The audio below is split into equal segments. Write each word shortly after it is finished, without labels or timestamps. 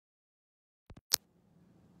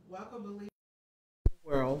Welcome, believers in the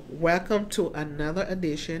world. Welcome to another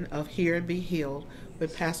edition of Hear and Be Healed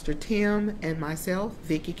with Pastor Tim and myself,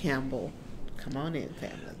 Vicki Campbell. Come on in,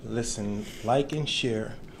 family. Listen, like and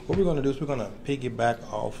share. What we're going to do is we're going to piggyback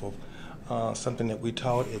off of something that we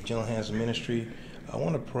taught at Gentle Hands Ministry. I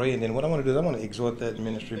want to pray, and then what I want to do is I want to exhort that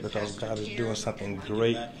ministry because God is doing something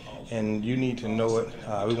great, and you need to know it.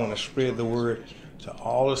 We want to spread the word to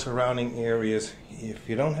all the surrounding areas. If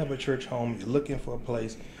you don't have a church home, you're looking for a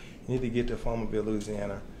place, you need to get to Farmerville,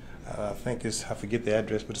 Louisiana. I forget the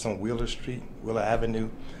address, but it's on Wheeler Street, Wheeler Avenue.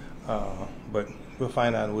 But we'll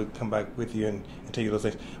find out and we'll come back with you and tell you those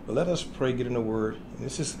things. But let us pray, get in the Word. And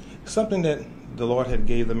this is something that the Lord had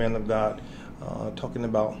gave the man of God, talking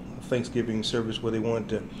about Thanksgiving service where they wanted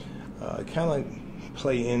to kind of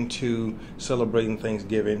play into celebrating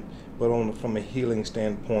Thanksgiving, but from a healing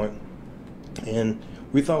standpoint. And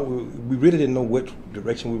we thought we really didn't know which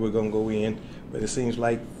direction we were going to go in, but it seems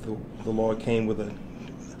like the Lord came with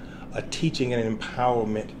a teaching and an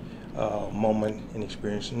empowerment moment and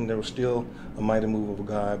experience. And there was still a mighty move of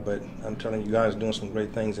God, but I'm telling you, God is doing some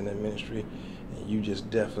great things in that ministry. And you just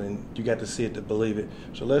definitely, you got to see it to believe it.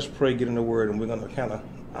 So let's pray, get in the Word, and I'm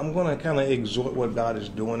going to kind of exhort what God is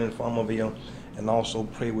doing in Farmerville and also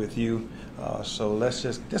pray with you. So let's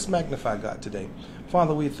just magnify God today.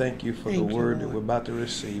 Father, we thank you for the word that we're about to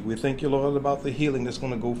receive. We thank you, Lord, about the healing that's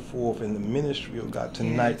going to go forth in the ministry of God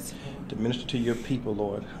tonight to minister to your people,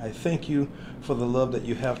 Lord. I thank you for the love that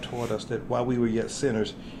you have toward us, that while we were yet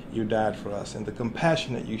sinners, you died for us, and the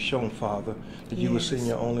compassion that you've shown, Father, that you would send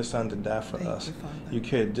your only Son to die for us. You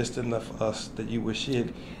cared just enough for us that you would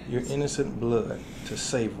shed your innocent blood to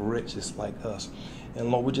save wretches like us. And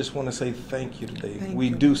Lord, we just want to say thank you today. We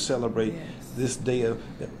do celebrate this day of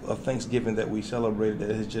Thanksgiving that we celebrated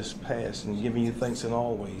that has just passed, and giving you thanks in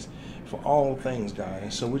all ways for all things, God.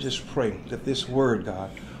 And so we just pray that this word, God,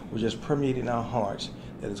 will just permeate in our hearts,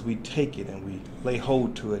 that as we take it and we lay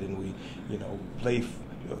hold to it and we,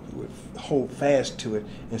 hold fast to it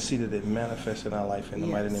and see that it manifests in our life in the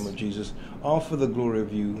mighty name of Jesus. All for the glory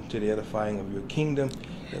of you, to the edifying of your kingdom,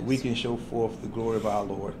 that we can show forth the glory of our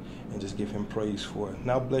Lord and just give him praise for it.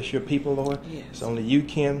 Now bless your people, Lord. It's only you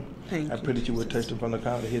can. I pray that you would touch them from the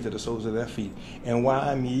crown of their head to the soles of their feet. And while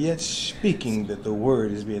I'm yet speaking, that the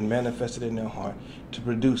word is being manifested in their heart to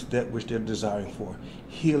produce that which they're desiring for.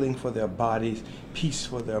 Healing for their bodies, peace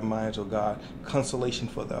for their minds, oh God, consolation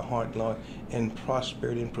for their heart, Lord, and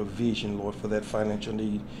prosperity and provision, Lord, for that financial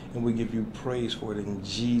need. And we give you praise for it in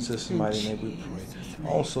Jesus' mighty name we pray.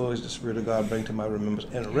 Also, as the Spirit of God bring to my remembrance,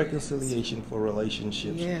 and reconciliation for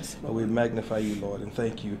relationships. But we magnify you, Lord, and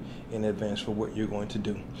thank you in advance for what you're going to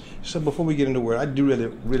do. So before we get into the word, I do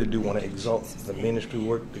really do want to exalt the ministry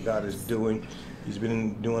work that God is doing. He's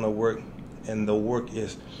been doing a work, and the work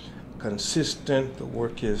is consistent. The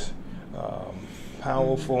work is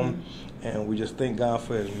powerful, and we just thank God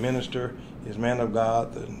for his minister, his man of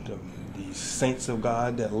God, the saints of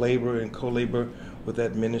God that labor and co-labor with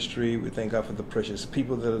that ministry. We thank God for the precious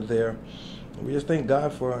people that are there. We just thank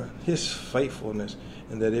God for his faithfulness,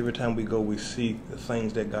 and that every time we go, we see the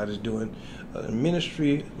things that God is doing.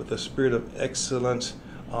 Ministry with a spirit of excellence,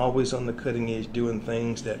 always on the cutting edge, doing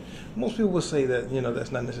things that most people will say that,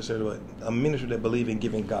 that's not necessarily, but a ministry that believes in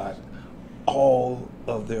giving God all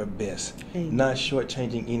of their best, not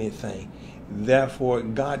shortchanging anything. Therefore,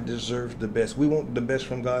 God deserves the best. We want the best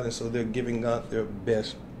from God, and so they're giving God their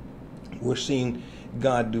best. We're seeing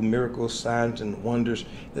God do miracles, signs, and wonders.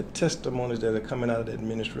 The testimonies that are coming out of that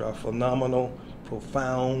ministry are phenomenal,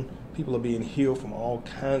 profound. People are being healed from all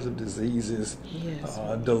kinds of diseases.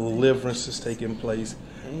 Deliverance is taking place.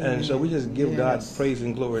 And so we just give God praise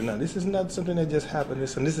and glory. Now, this is not something that just happened.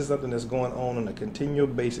 This is something that's going on a continual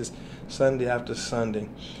basis, Sunday after Sunday,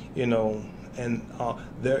 And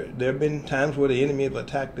there have been times where the enemy have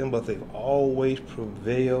attacked them, but they've always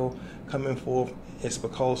prevailed, coming forth. It's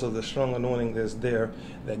because of the strong anointing that's there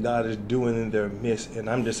that God is doing in their midst. And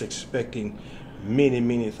I'm just expecting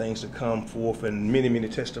many things to come forth, and many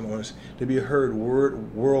testimonies to be heard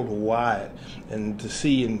worldwide, and to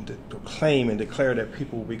see and to proclaim and declare that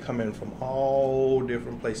people will be coming from all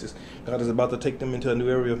different places. God is about to take them into a new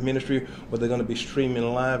area of ministry where they're going to be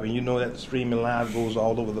streaming live, and that streaming live goes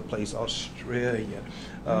all over the place. Australia,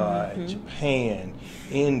 Japan,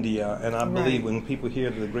 India, and I believe when people hear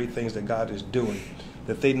the great things that God is doing,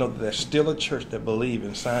 that they know that there's still a church that believe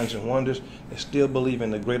in signs and wonders, that still believe in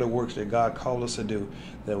the greater works that God called us to do,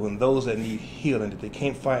 that when those that need healing, that they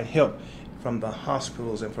can't find help from the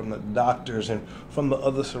hospitals and from the doctors and from the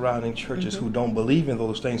other surrounding churches who don't believe in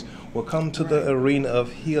those things will come to the arena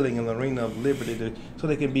of healing and the arena of liberty so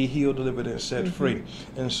they can be healed, delivered, and set free.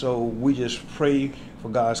 And so we just pray for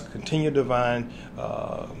God's continued divine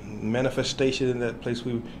manifestation in that place.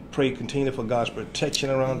 We pray continually for God's protection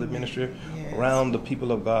around the ministry, around the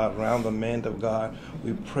people of God, around the man of God.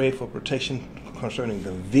 We pray for protection concerning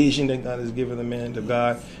the vision that God has given the man of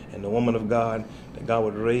God and the woman of God, that God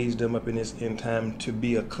would raise them up in this end time to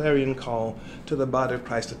be a clarion call to the body of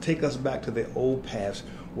Christ, to take us back to the old paths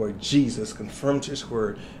where Jesus confirms his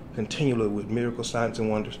word continually with miracle signs and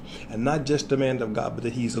wonders. And not just the man of God, but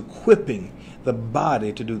that he's equipping the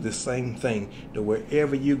body to do the same thing, that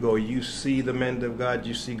wherever you go, you see the man of God,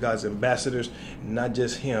 you see God's ambassadors, not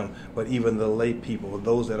just him, but even the lay people,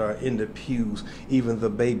 those that are in the pews, even the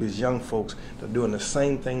babies, young folks, that are doing the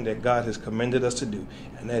same thing that God has commanded us to do,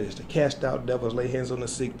 and that is to cast out devils, lay hands on the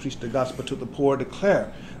sick, preach the gospel to the poor,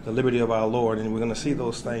 declare the liberty of our Lord. And we're going to see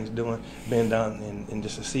those things being done, and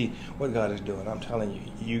just to see what God is doing. I'm telling you,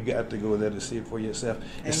 you got to go there to see it for yourself.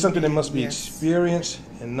 It's something that must be experienced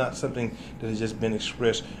and not something that has just been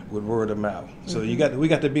expressed with word of mouth. So we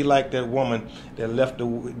got to be like that woman that left the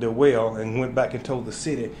well and went back and told the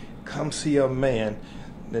city, come see a man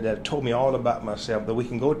that told me all about myself, that we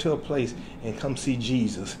can go to a place and come see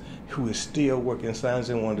Jesus, who is still working signs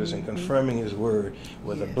and wonders and confirming his word,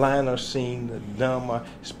 where the blind are seeing, the dumb are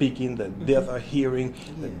speaking, the deaf are hearing,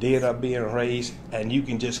 the dead are being raised, and you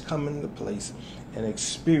can just come into the place and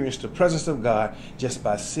experience the presence of God just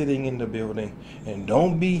by sitting in the building. And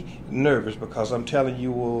don't be nervous, because I'm telling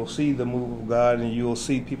you, will see the move of God and you will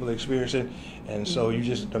see people experience it. And so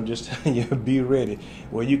I'm just telling you, be ready,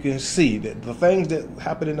 where you can see that the things that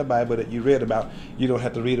happen in the Bible that you read about, you don't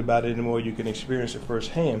have to read about it anymore. You can experience it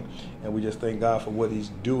firsthand. And we just thank God for what he's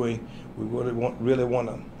doing. We really want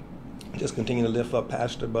to just continue to lift up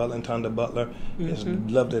Pastor Butler and Tonda Butler. Just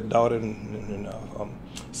love their daughter and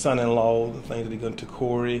son-in-law, the things that they're going to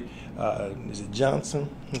Corey. Is it Johnson?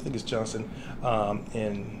 I think it's Johnson.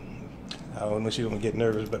 And I don't know if she's going to get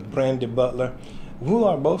nervous, but Brandy Butler, who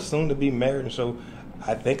are both soon to be married. And so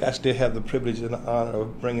I think I still have the privilege and the honor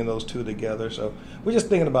of bringing those two together. So we're just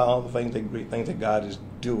thinking about all the things, the great things that God is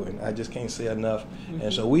doing. I just can't say enough.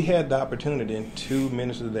 And so we had the opportunity to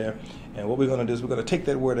minister there. And what we're going to do is we're going to take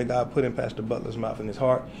that word that God put in Pastor Butler's mouth and his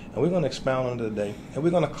heart, and we're going to expound on it today. And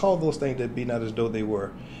we're going to call those things that be not as though they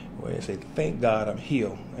were. Where they say, thank God I'm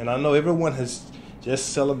healed. And I know everyone has just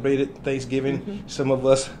celebrated Thanksgiving. Some of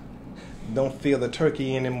us don't feel the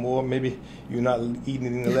turkey anymore. Maybe you're not eating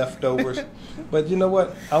any leftovers. But you know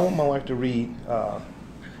what? I want my wife to read 1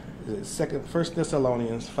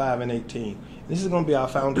 Thessalonians 5:18. This is going to be our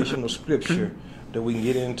foundational scripture that we can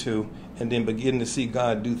get into and then begin to see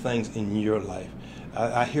God do things in your life.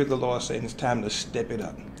 I hear the Lord saying it's time to step it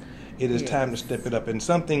up. It is time to step it up. And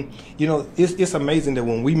something, it's amazing that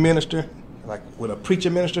when we minister, like with a preacher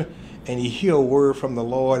minister, and he hear a word from the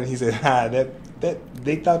Lord, and he said, that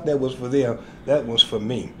they thought that was for them. That was for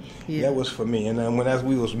me. Yeah. That was for me. And as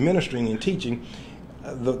we was ministering and teaching,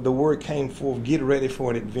 the word came forth, get ready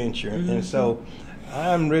for an adventure. And so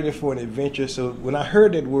I'm ready for an adventure. So when I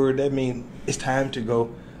heard that word, that means it's time to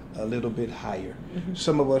go a little bit higher.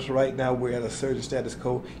 Some of us right now, we're at a certain status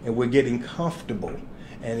quo, and we're getting comfortable.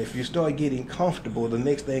 And if you start getting comfortable, the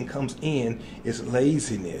next thing comes in is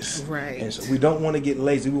laziness. Right. And so we don't want to get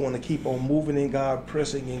lazy. We want to keep on moving in God,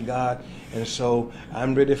 pressing in God. And so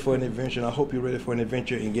I'm ready for an adventure, and I hope you're ready for an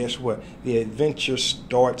adventure. And guess what? The adventure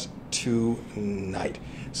starts tonight.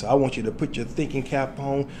 So I want you to put your thinking cap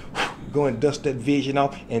on, go and dust that vision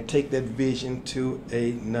off, and take that vision to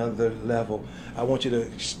another level. I want you to,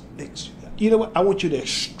 I want you to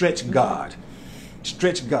stretch God.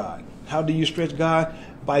 Stretch God. How do you stretch God?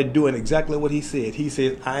 By doing exactly what he said. He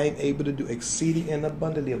said, I am able to do exceeding and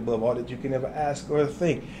abundantly above all that you can ever ask or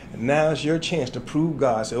think. And now is your chance to prove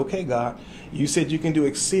God. Say, okay, God, you said you can do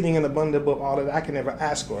exceeding and abundantly above all that I can ever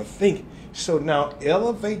ask or think. So now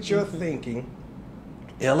elevate your thinking,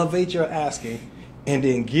 elevate your asking, and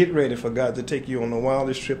then get ready for God to take you on the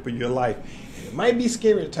wildest trip of your life. It might be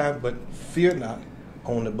scary at times, but fear not.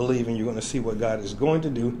 Only believe, and you're going to see what God is going to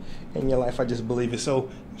do in your life. I just believe it. So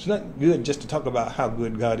it's not good just to talk about how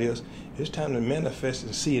good God is. It's time to manifest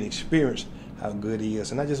and see and experience how good he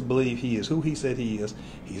is. And I just believe he is who he said he is.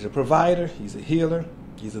 He's a provider. He's a healer.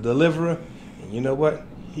 He's a deliverer. And you know what?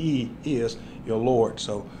 He is your Lord.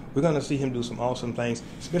 So we're going to see him do some awesome things,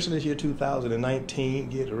 especially this year 2019.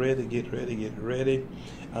 Get ready, get ready, get ready.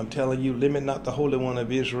 I'm telling you, limit not the Holy One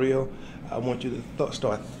of Israel. I want you to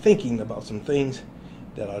start thinking about some things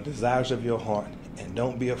that are desires of your heart, and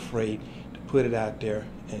don't be afraid to put it out there,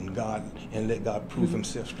 and let God prove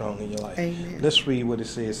himself strong in your life. Amen. Let's read what it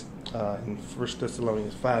says in 1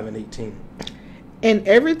 Thessalonians 5:18. In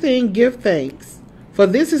everything give thanks, for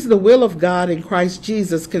this is the will of God in Christ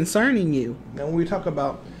Jesus concerning you. Now, when we talk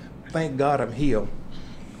about thank God I'm healed,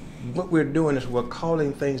 what we're doing is we're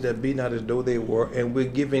calling things that be not as though they were, and we're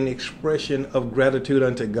giving expression of gratitude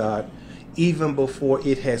unto God even before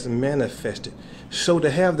it has manifested. So to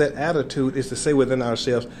have that attitude is to say within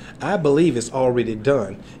ourselves, I believe it's already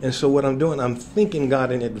done. And so what I'm doing, I'm thanking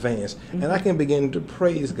God in advance, and I can begin to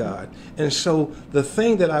praise God. And so the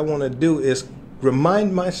thing that I want to do is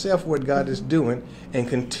remind myself what God is doing and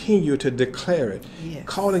continue to declare it, Yes.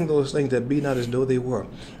 calling those things that be not as though they were.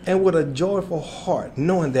 And with a joyful heart,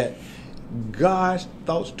 knowing that God's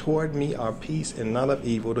thoughts toward me are peace and not of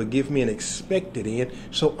evil, to give me an expected end.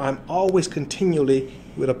 So I'm always continually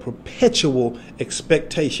with a perpetual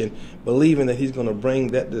expectation, believing that he's going to bring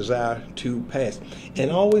that desire to pass. And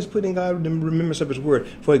always putting God in remembrance of his word.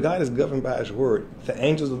 For God is governed by his word. The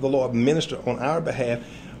angels of the Lord minister on our behalf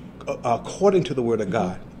according to the word of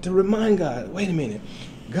God. To remind God, wait a minute,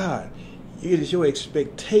 God, it is your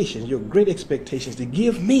expectations, your great expectations, to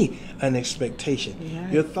give me an expectation.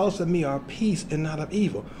 Right. Your thoughts of me are peace and not of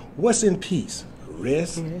evil. What's in peace?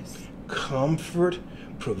 Rest, comfort,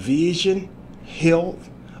 provision, health.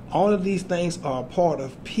 All of these things are a part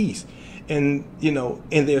of peace. And,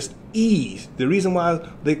 and there's ease. The reason why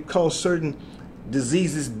they call certain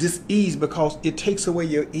diseases dis-ease, because it takes away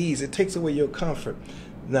your ease. It takes away your comfort.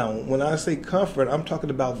 Now, when I say comfort, I'm talking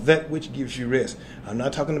about that which gives you rest. I'm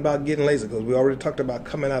not talking about getting lazy, because we already talked about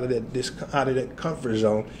coming out of that comfort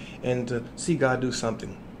zone and to see God do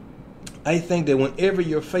something. I think that whenever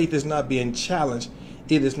your faith is not being challenged,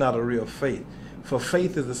 it is not a real faith. For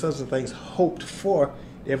faith is the substance of things hoped for,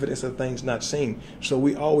 the evidence of things not seen. So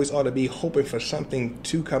we always ought to be hoping for something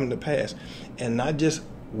to come to pass, and not just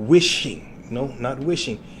wishing. No, not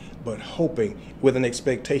wishing, but hoping with an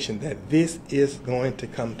expectation that this is going to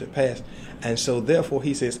come to pass. And so therefore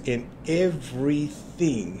he says, in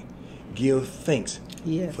everything give thanks.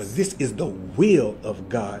 Yes. For this is the will of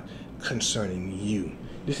God concerning you.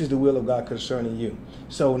 This is the will of God concerning you.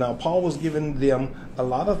 So now Paul was giving them a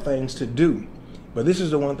lot of things to do, but this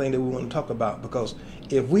is the one thing that we want to talk about, because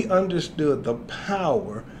if we understood the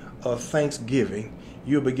power of thanksgiving,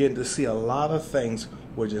 you'll begin to see a lot of things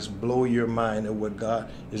will just blow your mind at what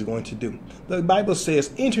God is going to do. The Bible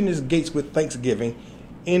says, enter in his gates with thanksgiving,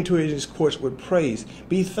 enter his courts with praise.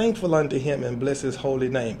 Be thankful unto him and bless his holy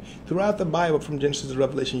name. Throughout the Bible, from Genesis to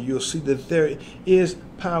Revelation, you'll see that there is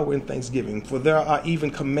power in thanksgiving. For there are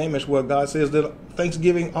even commandments where God says that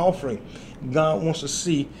thanksgiving offering, God wants to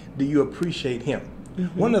see, do you appreciate him?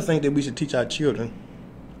 Mm-hmm. One of the things that we should teach our children,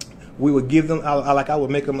 we would give them, I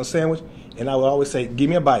would make them a sandwich, and I would always say, give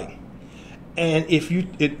me a bite. And if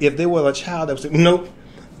they were a child that would say, nope,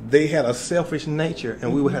 they had a selfish nature,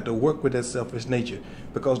 and we would have to work with that selfish nature,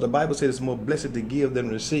 because the Bible says it's more blessed to give than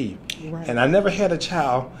receive. Right. And I never had a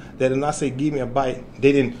child that, when I say give me a bite,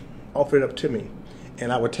 they didn't offer it up to me,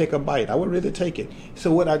 and I would take a bite. I would really take it.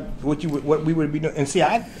 So what we would be doing, and see,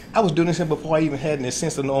 I was doing this before I even had any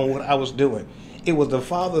sense of knowing what I was doing. It was the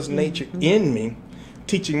Father's nature in me,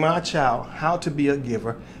 teaching my child how to be a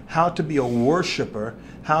giver, how to be a worshiper,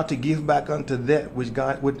 how to give back unto that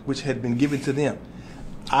which had been given to them.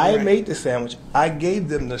 I made the sandwich. I gave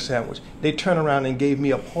them the sandwich. They turned around and gave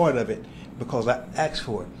me a part of it because I asked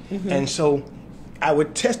for it. Mm-hmm. And so I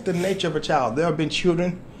would test the nature of a child. There have been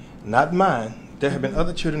children, not mine, there have been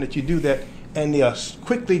other children that you do that, and they'll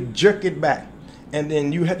quickly jerk it back. And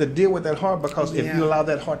then you have to deal with that heart, because if you allow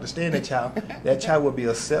that heart to stay in the child, that child will be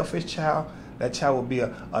a selfish child. That child will be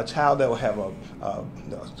a child that will have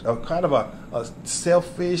a kind of a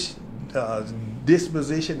selfish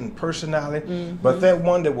disposition and personality. Mm-hmm. But that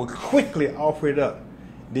one that will quickly offer it up,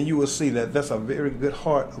 then you will see that that's a very good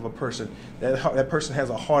heart of a person. That person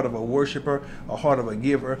has a heart of a worshiper, a heart of a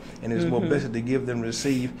giver, and it's more blessed to give than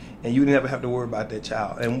receive. And you never have to worry about that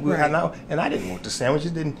child. And I didn't want the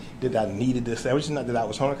sandwiches. That I needed the sandwiches. Not that I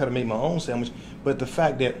was hungry. I could have made my own sandwich. But the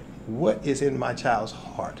fact that what is in my child's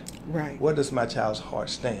heart? Right. What does my child's heart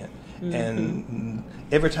stand? Mm-hmm. And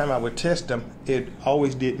every time I would test them, it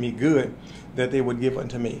always did me good that they would give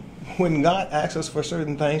unto me. When God asks us for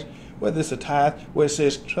certain things, whether it's a tithe, where it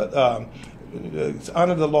says,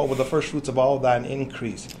 honor the Lord with the first fruits of all thine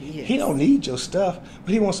increase. Yes. He don't need your stuff,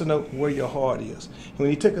 but he wants to know where your heart is. When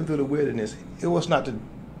he took him through the wilderness, it was not to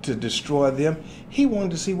to destroy them. He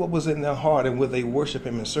wanted to see what was in their heart and would they worship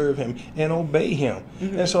him and serve him and obey him.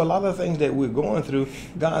 And so a lot of the things that we're going through,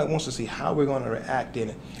 God wants to see how we're going to react in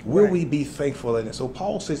it. Will we be thankful in it? So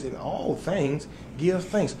Paul says, in all things, give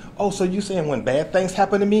thanks. Oh, so you saying when bad things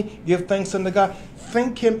happen to me, give thanks unto God?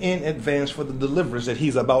 Thank him in advance for the deliverance that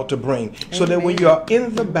he's about to bring. So that when you are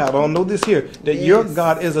in the battle, know this here, that your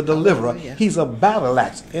God is a deliverer. He's a battle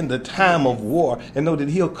axe in the time of war. And know that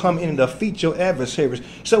he'll come in and defeat your adversaries.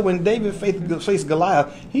 So when David faced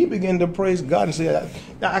Goliath, he began to praise God and say,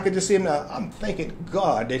 now I could just see him now, I'm thanking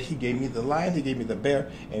God that he gave me the lion, he gave me the bear,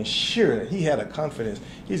 and sure, he had a confidence.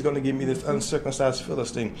 He's going to give me this uncircumcised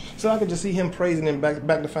Philistine. So I could just see him praising and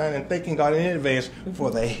magnifying and thanking God in advance for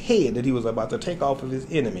the head that he was about to take off of his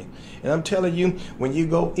enemy. And I'm telling you, when you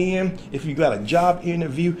go in, if you got a job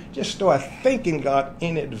interview, just start thanking God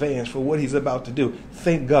in advance for what he's about to do.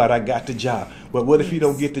 Thank God I got the job. But what if you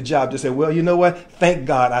don't get the job? Just say, well, you know what? Thank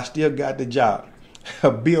God I still got the job.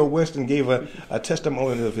 Bill Winston gave a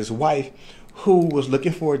testimony of his wife who was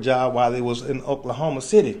looking for a job while they was in Oklahoma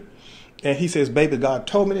City. And he says, baby, God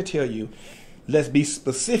told me to tell you, let's be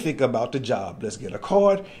specific about the job. Let's get a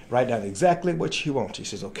card, write down exactly what you want. He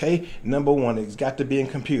says, okay, number 1, it's got to be in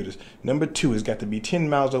computers. Number 2, it's got to be 10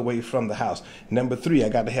 miles away from the house. Number 3, I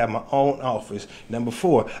got to have my own office. Number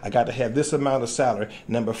 4, I got to have this amount of salary.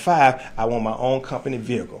 Number 5, I want my own company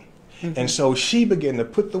vehicle. And so she began to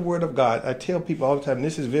put the word of God. I tell people all the time,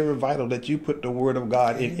 this is very vital that you put the word of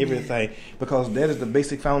God in everything, because that is the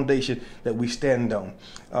basic foundation that we stand on.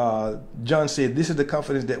 John said, this is the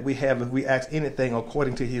confidence that we have if we ask anything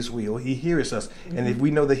according to his will. He hears us. And if we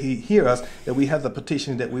know that he hears us, that we have the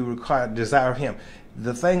petition that we desire him.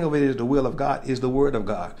 The thing of it is the will of God is the word of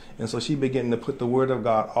God. And so she began to put the word of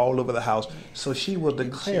God all over the house. So she was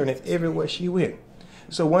declaring it everywhere she went.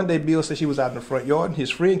 So one day, Bill said she was out in the front yard, and his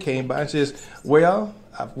friend came by and says, well,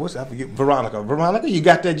 I forget, Veronica. Veronica, you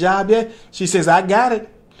got that job yet? She says, I got it.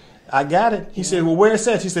 I got it. He said, well, where is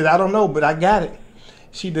that? She said, I don't know, but I got it.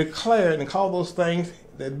 She declared and called those things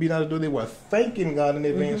that be not to do. They were thanking God in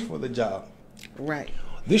advance for the job. Right.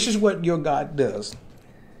 This is what your God does.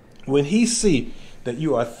 When he see that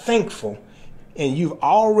you are thankful, and you've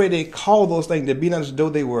already called those things that be not as though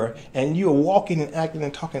they were, and you are walking and acting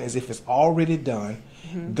and talking as if it's already done,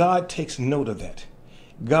 God takes note of that.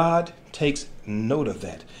 God takes note of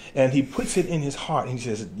that. And he puts it in his heart, and he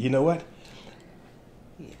says, you know what?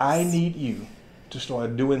 Yes. I need you to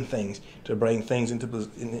start doing things, to bring things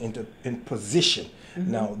in position.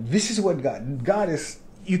 Now, this is what God is,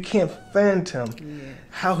 you can't fathom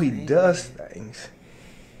how he does things.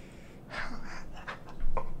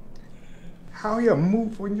 How he'll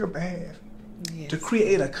move on your behalf to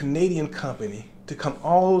create a Canadian company to come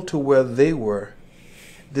all to where they were,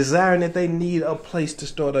 desiring that they need a place to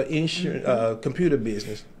start an computer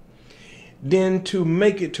business. Then to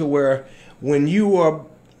make it to where when you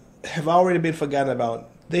have already been forgotten about,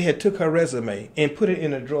 they had took her resume and put it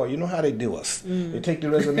in a drawer. You know how they do us. They take the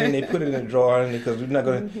resume and they put it in a drawer because we're not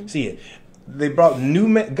going to see it. They brought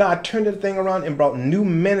God turned the thing around and brought new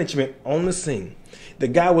management on the scene. The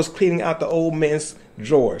guy was cleaning out the old man's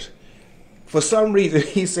drawers. For some reason,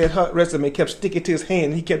 he said her resume kept sticking to his hand,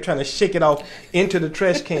 and he kept trying to shake it off into the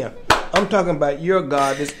trash can. I'm talking about your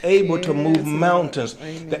God is able to move mountains.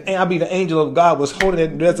 The angel of God was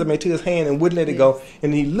holding that resume to his hand and wouldn't let it go.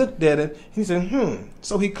 And he looked at it. He said,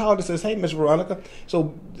 So he called and says, hey, Miss Veronica. So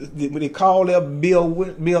when he called up,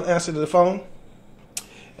 Bill answered the phone.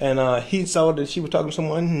 And he saw that she was talking to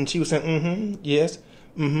someone, and she was saying, yes,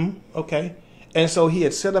 okay. And so he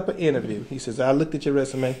had set up an interview. He says, I looked at your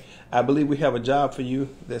resume. I believe we have a job for you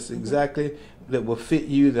that's exactly that will fit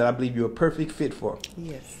you, that I believe you're a perfect fit for.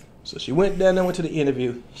 Yes. So she went down and went to the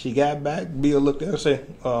interview. She got back. Bill looked at her and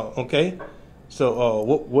said, okay. So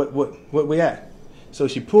what we at? So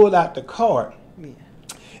she pulled out the card. Yeah.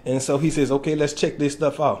 And so he says, okay, let's check this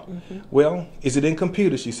stuff out. Well, is it in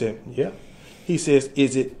computer? She said, yeah. He says,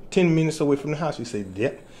 is it 10 minutes away from the house? She said,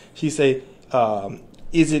 yep. She said,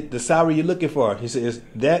 is it the salary you're looking for? He says,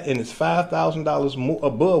 that, and it's $5,000 more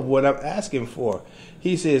above what I'm asking for.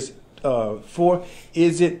 He says,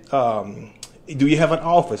 is it, do you have an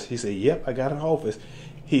office? He said, yep, I got an office.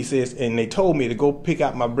 He says, and they told me to go pick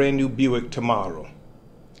out my brand new Buick tomorrow.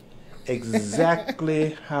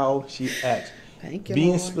 Exactly how she acts. Thank you, Being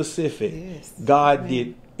Lord. specific. Yes. God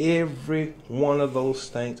did every one of those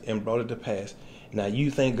things and brought it to pass. Now,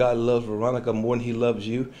 you think God loves Veronica more than he loves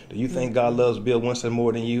you? Do you think God loves Bill Winston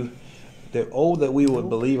more than you? That that we would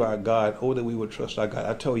believe our God, that we would trust our God.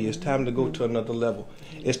 I told you, it's time to go to another level.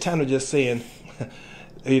 It's time to just saying,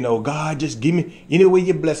 God, just give me, any way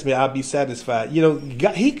you bless me, I'll be satisfied.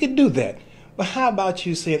 God, he could do that. But how about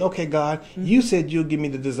you saying, okay, God, you said you'll give me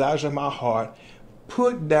the desires of my heart.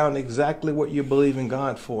 Put down exactly what you believe in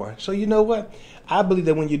God for. So you know what? I believe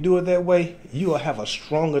that when you do it that way, you will have a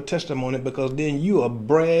stronger testimony, because then you will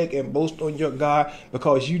brag and boast on your God,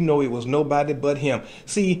 because you know it was nobody but him.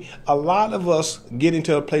 See, a lot of us get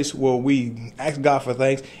into a place where we ask God for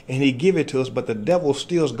things and he give it to us, but the devil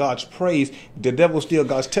steals God's praise. The devil steals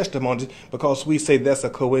God's testimony, because we say that's a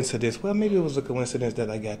coincidence. Well, maybe it was a coincidence that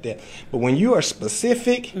I got that. But when you are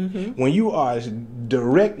specific, when you are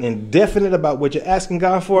direct and definite about what you're asking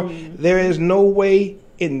God for, there is no way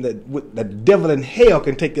the devil in hell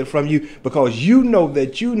can take it from you, because you know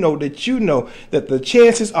that the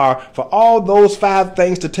chances are for all those 5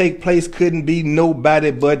 things to take place couldn't be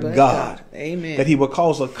nobody but God. Amen. That he will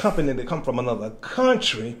cause a company to come from another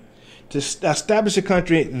country to establish a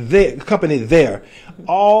company there,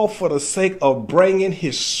 all for the sake of bringing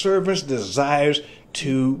his servants' desires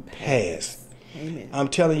to pass. Amen. I'm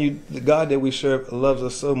telling you, the God that we serve loves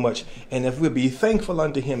us so much. And if we'll be thankful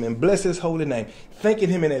unto him and bless his holy name, thanking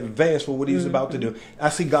him in advance for what he's about to do. I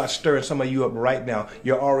see God stirring some of you up right now.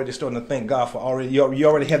 You're already starting to thank God for you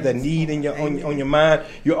already have that need in on your mind.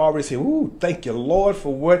 You already say, ooh, thank you, Lord,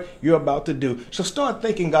 for what you're about to do. So start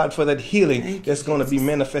thanking God for that healing that's going to be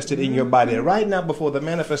manifested in your body. Right now, before the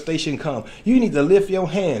manifestation comes, you need to lift your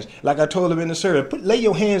hands. Like I told him in the service, lay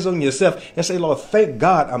your hands on yourself and say, Lord, thank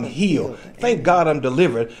God I'm healed. Thank God I'm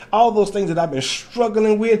delivered. All those things that I've been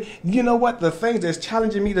struggling with, you know what? The things that's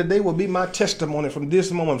challenging me today will be my testimony from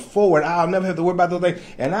this moment forward. I'll never have to worry about those things.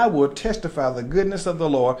 And I will testify the goodness of the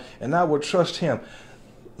Lord, and I will trust him.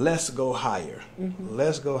 Let's go higher.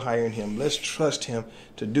 Let's go higher in him. Let's trust him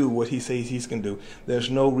to do what he says he can do. There's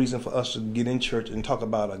no reason for us to get in church and talk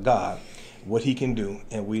about a God, what he can do,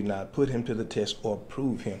 and we not put him to the test or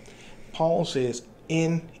prove him. Paul says,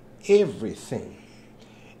 in everything.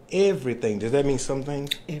 Everything. Does that mean something?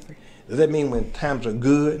 Everything. Does that mean when times are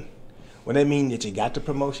good? When that mean that you got the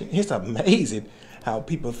promotion? It's amazing how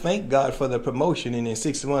people thank God for the promotion, and then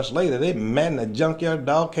 6 months later, they mad in a junkyard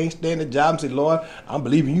dog, can't stand the job, and say, Lord, I'm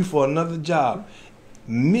believing you for another job.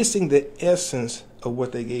 Missing the essence of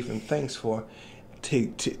what they gave him thanks for,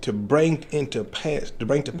 to bring to pass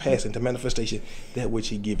into manifestation that which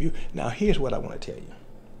he give you. Now, here's what I want to tell you.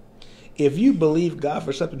 If you believe God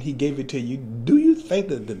for something he gave it to you, do you think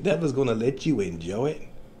that the devil's going to let you enjoy it?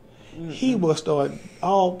 He will start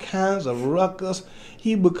all kinds of ruckus.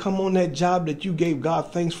 He will come on that job that you gave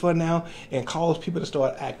God thanks for now and cause people to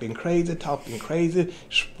start acting crazy, talking crazy,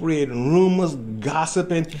 spreading rumors,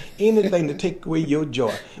 gossiping, anything to take away your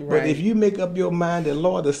joy. Right. But if you make up your mind that,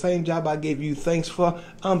 Lord, the same job I gave you thanks for,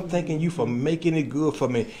 I'm thanking you for making it good for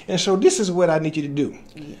me. And so this is what I need you to do.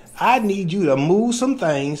 Yes. I need you to move some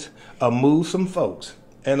things or move some folks.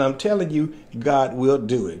 And I'm telling you, God will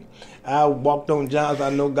do it. I walked on jobs, I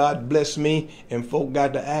know God blessed me, and folk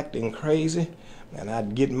got to acting crazy, and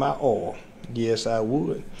I'd get my oil. Yes, I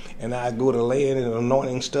would. And I'd go to laying and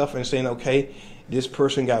anointing stuff and saying, okay, this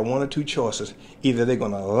person got 1 or 2 choices. Either they're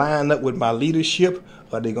going to line up with my leadership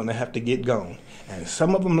or they're going to have to get gone. And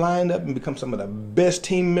some of them lined up and become some of the best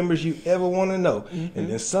team members you ever want to know. And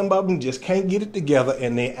then some of them just can't get it together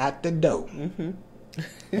and they at the door.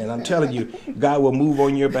 And I'm telling you, God will move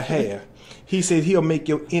on your behalf. He said he'll make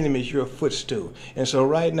your enemies your footstool. And so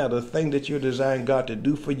right now, the thing that you're desiring God to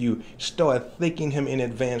do for you, start thanking him in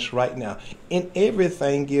advance right now. In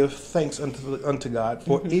everything, give thanks unto God,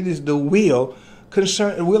 for it is the will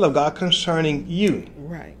of God concerning you.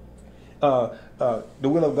 Right. The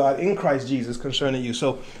will of God in Christ Jesus concerning you.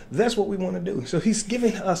 So that's what we want to do. So he's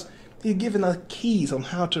giving us keys on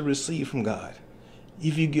how to receive from God.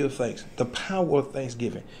 If you give thanks, the power of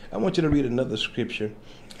thanksgiving. I want you to read another scripture.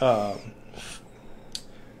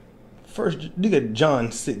 First, look at John,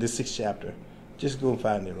 the 6th chapter. Just go and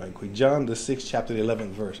find it right quick. John, the 6th chapter, the 11th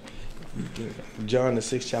verse. John, the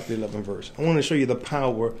 6th chapter, the 11th verse. I want to show you the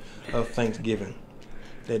power of thanksgiving.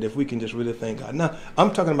 That if we can just really thank God. Now,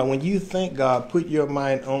 I'm talking about when you thank God, put your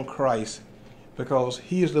mind on Christ, because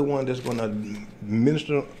he is the one that's going to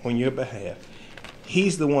minister on your behalf.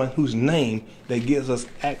 He's the one whose name that gives us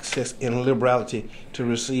access and liberality to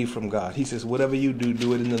receive from God. He says, whatever you do,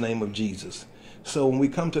 do it in the name of Jesus. So when we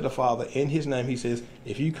come to the Father in his name, he says,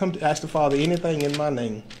 if you come to ask the Father anything in my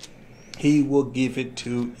name, he will give it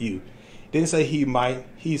to you. Didn't say he might.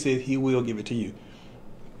 He said he will give it to you.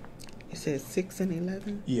 It says 6 and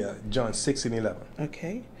 11? Yeah, John 6 and 11.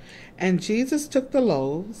 Okay. And Jesus took the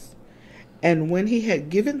loaves, and when he had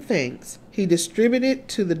given thanks, he distributed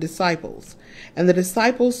to the disciples, and the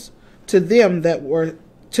disciples to them that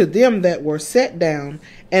were set down,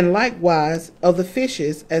 and likewise of the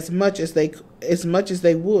fishes as much as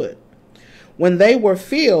they would. When they were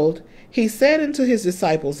filled, he said unto his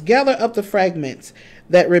disciples, Gather up the fragments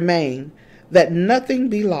that remain, that nothing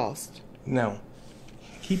be lost. Now,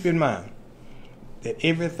 keep in mind that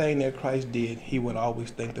everything that Christ did, he would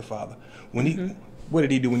always thank the Father. When he, what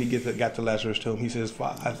did he do when he got to Lazarus' tomb? He says,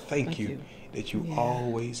 Father, I thank you that you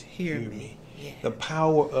always hear me. Yeah. The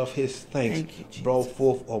power of his thanks brought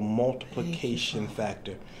forth a multiplication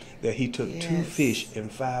factor, that he took 2 fish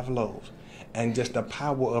and 5 loaves, and just the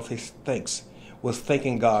power of his thanks was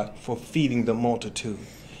thanking God for feeding the multitude.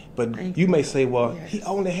 But you may say, well, he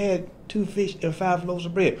only had 2 fish and 5 loaves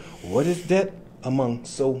of bread. What is that among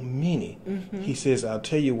so many? He says, I'll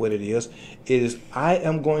tell you what it is. It is, I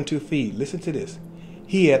am going to feed. Listen to this.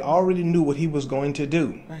 He had already knew what he was going to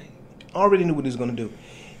do. Already knew what he was going to do.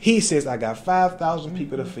 He says, I got 5,000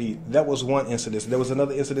 people to feed. That was one incident. There was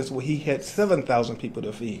another incident where he had 7,000 people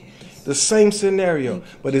to feed. The same scenario.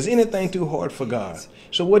 But is anything too hard for God?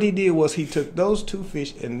 So what he did was he took those 2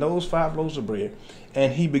 fish and those 5 loaves of bread,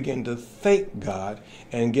 and he began to thank God.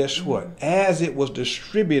 And guess what? As it was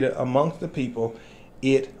distributed amongst the people,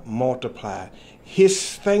 it multiplied.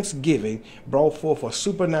 His thanksgiving brought forth a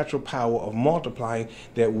supernatural power of multiplying,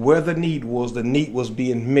 that where the need was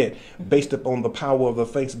being met based upon the power of the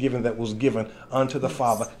thanksgiving that was given unto the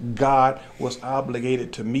Father. God was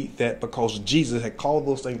obligated to meet that, because Jesus had called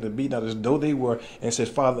those things to be not as though they were, and said,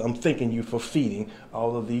 Father, I'm thanking you for feeding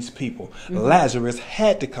all of these people. Lazarus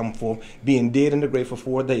had to come forth, being dead in the grave for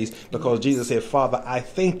 4 days, because Jesus said, Father, I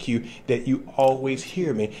thank you that you always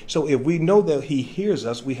hear me. So if we know that he hears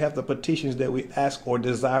us, we have the petitions that we ask or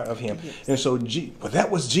desire of him. And so, but that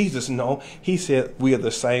was Jesus. No, he said we are the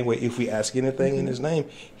same way. If we ask anything in his name,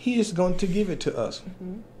 he is going to give it to us.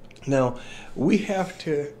 Now, we have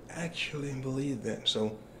to actually believe that.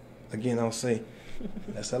 So, again, I'll say,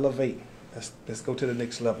 let's elevate. Let's go to the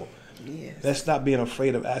next level. Let's stop being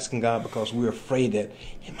afraid of asking God because we're afraid that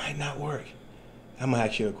it might not work. I'm going to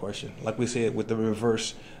ask you a question. Like we said with the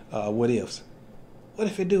reverse what ifs. What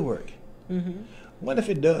if it do work? What if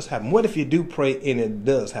it does happen? What if you do pray and it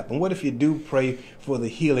does happen? What if you do pray for the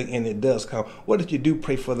healing and it does come? What if you do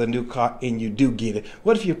pray for the new car and you do get it?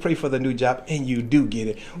 What if you pray for the new job and you do get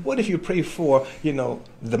it? What if you pray for,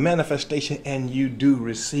 the manifestation and you do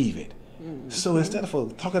receive it? So instead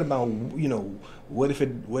of talking about, what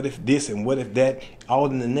if this and what if that,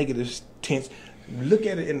 all in the negative tense, look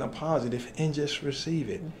at it in the positive and just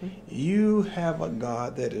receive it. You have a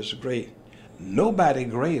God that is great. Nobody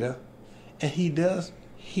greater. And he does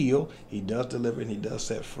heal, he does deliver, and he does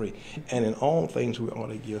set free. And in all things we ought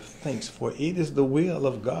to give thanks, for it is the will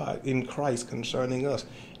of God in Christ concerning us.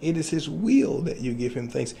 It is his will that you give him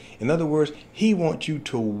thanks. In other words, he wants you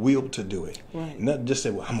to will to do it. Not just say,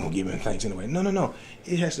 well, I'm going to give him thanks anyway. No.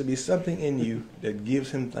 It has to be something in you that gives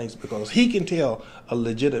him thanks, because he can tell a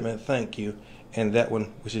legitimate thank you and that one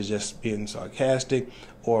which is just being sarcastic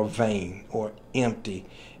or vain or empty.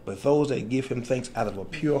 But those that give him thanks out of a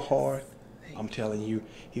pure heart, I'm telling you,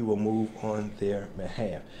 he will move on their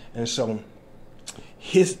behalf. And so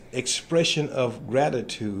his expression of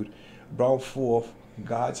gratitude brought forth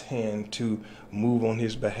God's hand to move on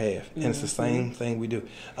his behalf. And it's the same thing we do.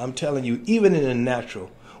 I'm telling you, even in the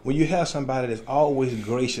natural, when you have somebody that's always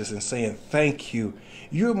gracious and saying thank you,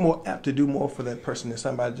 you're more apt to do more for that person than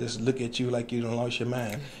somebody just look at you like you don't lost your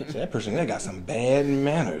mind. So that person, they got some bad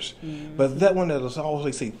manners. But that one that was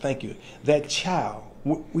always say thank you, that child,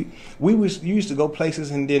 we used to go places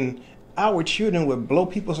and then our children would blow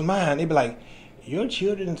people's mind. They'd be like, your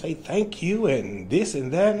children say thank you and this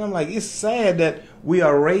and that. And I'm like, it's sad that we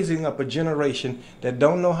are raising up a generation that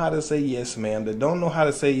don't know how to say yes, ma'am, that don't know how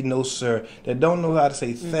to say no, sir, that don't know how to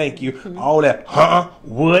say thank you. All that,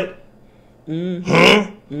 what? No,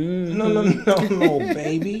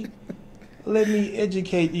 baby. Let me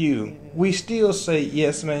educate you. We still say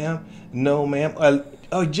yes, ma'am, no, ma'am,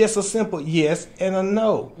 or just a simple yes and a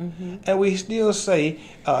no. And we still say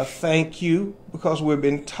thank you because we've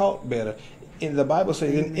been taught better. And the Bible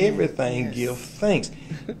says in everything give thanks.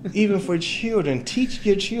 Even for children, teach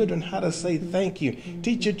your children how to say thank you.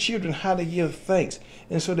 Teach your children how to give thanks.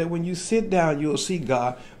 And so that when you sit down, you'll see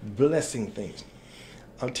God blessing things.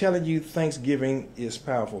 I'm telling you, Thanksgiving is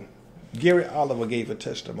powerful. Gary Oliver gave a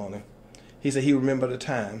testimony. He said he remembered a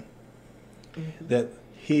time that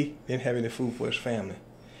he didn't have any food for his family.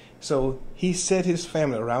 So he set his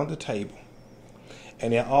family around the table,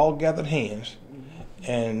 and they all gathered hands,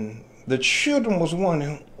 and the children was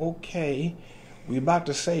wondering, okay, we're about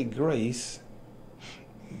to say grace,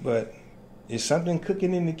 but is something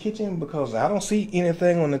cooking in the kitchen? Because I don't see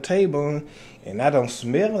anything on the table, and I don't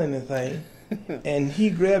smell anything. And he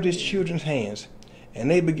grabbed his children's hands,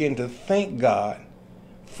 and they began to thank God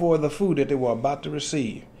for the food that they were about to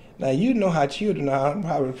receive. Now, you know how children are. I'm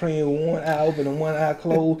probably praying with one eye open and one eye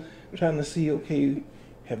closed, trying to see, okay,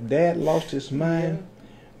 have Dad lost his mind? Yeah.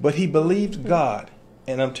 But he believed God.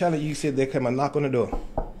 And I'm telling you, he said there came a knock on the door.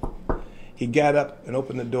 He got up and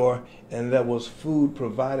opened the door, and there was food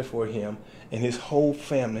provided for him and his whole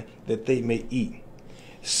family that they may eat.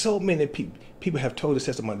 So many people have told us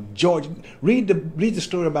testimony. George, read the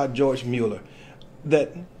story about George Mueller,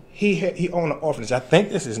 that he owned an orphanage. I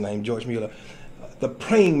think that's his name, George Mueller, the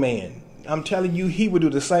praying man. I'm telling you, he would do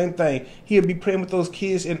the same thing. He would be praying with those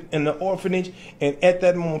kids in the orphanage, and at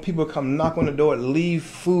that moment, people would come knock on the door, leave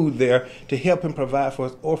food there to help him provide for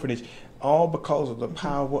his orphanage, all because of the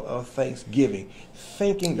power of thanksgiving,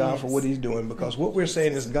 thanking God for what he's doing. Because what we're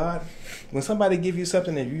saying is, God, when somebody gives you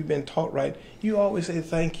something that you've been taught right, you always say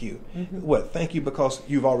thank you. What? Thank you because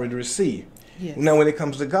you've already received. Yes. Now, when it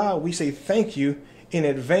comes to God, we say thank you in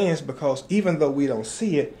advance, because even though we don't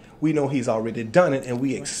see it, we know he's already done it, and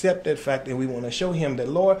we accept that fact, and we want to show him that,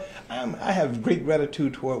 Lord, I have great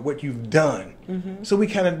gratitude toward what you've done. So we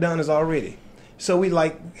kind of done this already. So we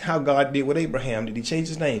like how God did with Abraham. Did he change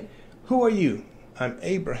his name? Who are you? I'm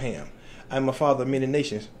Abraham. I'm a father of many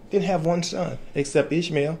nations. Didn't have one son except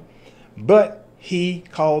Ishmael. But he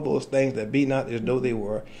called those things that be not as though they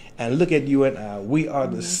were. And look at you and I. We are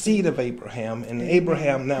the seed of Abraham. And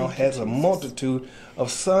Abraham now has a multitude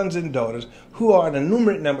of sons and daughters who are an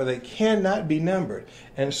innumerate number that cannot be numbered.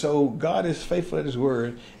 And so God is faithful at his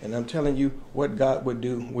word. And I'm telling you, what God would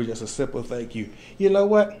do with just a simple thank you. You know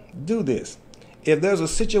what? Do this. If there's a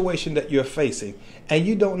situation that you're facing and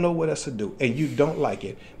you don't know what else to do and you don't like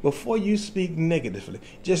it, before you speak negatively,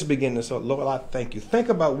 just begin to say, Lord, I thank you. Think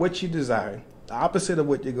about what you desire, the opposite of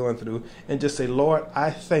what you're going through, and just say, Lord, I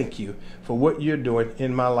thank you for what you're doing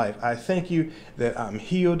in my life. I thank you that I'm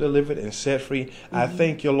healed, delivered, and set free. I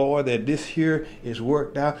thank you, Lord, that this here is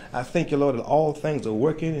worked out. I thank you, Lord, that all things are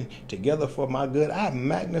working together for my good. I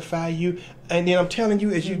magnify you. And then I'm telling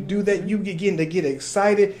you, as you do that, you begin to get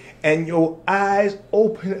excited and your eyes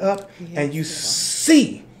open up and you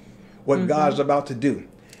see what God's about to do.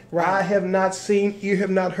 Right. I have not seen, ear have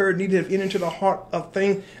not heard, neither have entered into the heart of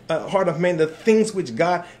man the things which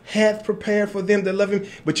God hath prepared for them that love him.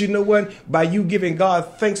 But you know what? By you giving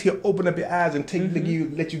God thanks, he'll open up your eyes and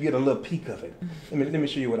let you get a little peek of it. Let me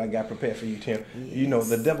show you what I got prepared for you, Tim. Yes. You know,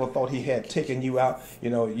 the devil thought he had taken you out,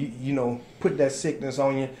 you put that sickness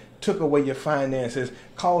on you, took away your finances,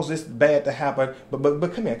 caused this bad to happen.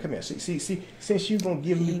 But come here. See, since you're going to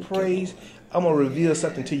give me praise, I'm going to reveal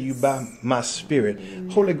something to you by my spirit.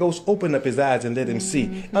 Holy Ghost, open up his eyes and let him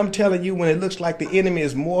see. I'm telling you, when it looks like the enemy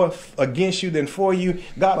is more against you than for you,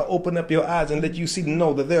 God will open up your eyes and let you see,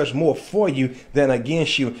 know that there's more for you than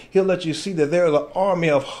against you. He'll let you see that there is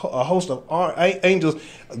a host of angels,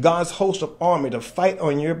 God's host of army to fight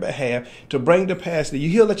on your behalf, to bring to pass to you.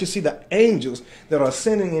 He'll let you see the angels that are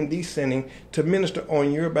ascending and descending to minister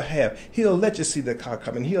on your behalf. He'll let you see the car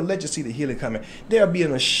coming. He'll let you see the healing coming. There'll be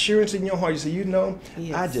an assurance in your heart. You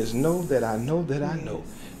say, I just know that I know that I know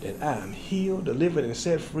that I am healed, delivered, and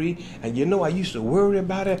set free. And I used to worry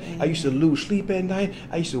about it. I used to lose sleep at night.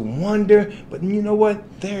 I used to wonder. But you know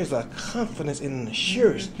what? There's a confidence and an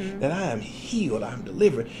assurance that I am healed, I'm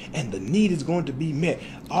delivered, and the need is going to be met.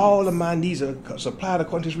 All of my needs are supplied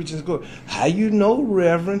according to his riches and glory. How you know,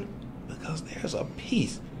 Reverend? Because there's a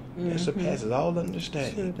peace that surpasses all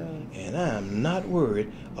understanding. Sure, and I am not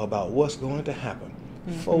worried about what's going to happen.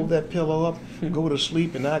 Fold that pillow up, go to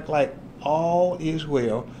sleep, and act like all is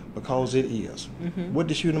well, because it is. What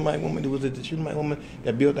the Shunammite woman? Was it the Shunammite woman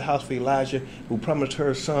that built the house for Elijah, who promised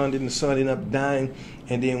her son, then the son ended up dying,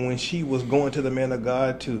 and then when she was going to the man of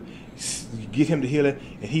God to get him to heal it,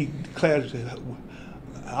 and he declared,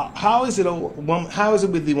 how is it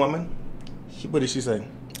with the woman? What did she say?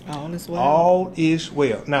 All is well. All is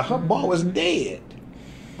well. Now her boy was dead,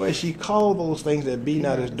 but she called those things that be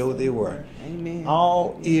not as though they were. Amen.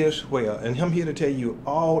 All is well. And I'm here to tell you,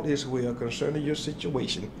 all is well concerning your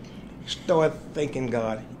situation. Start thanking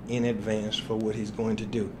God in advance for what he's going to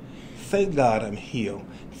do. Thank God I'm healed.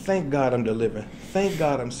 Thank God I'm delivered. Thank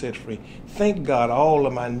God I'm set free. Thank God all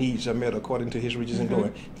of my needs are met according to his riches and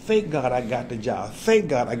glory. Thank God I got the job. Thank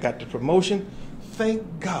God I got the promotion.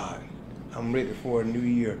 Thank God I'm ready for a new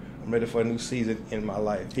year. I'm ready for a new season in my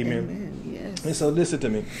life. Amen. Amen. Yes. And so listen to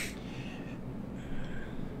me.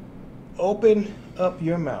 Open up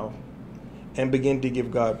your mouth and begin to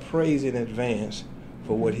give God praise in advance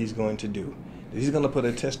for what he's going to do. He's going to put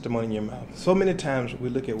a testimony in your mouth. So many times we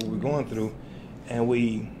look at what we're going through and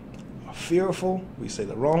we are fearful. We say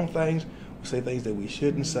the wrong things. We say things that we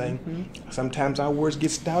shouldn't say. Sometimes our words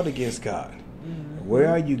get stout against God. Where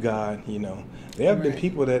are you, God? You know, there have been Right.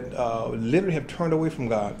 people that literally have turned away from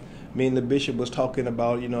God. Me and the bishop was talking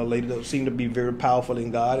about, you know, a lady that seemed to be very powerful in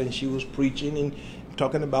God, and she was preaching and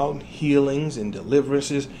talking about healings and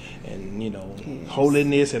deliverances and, you know, Yes.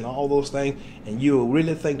 holiness and all those things. And you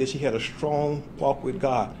really think that she had a strong walk with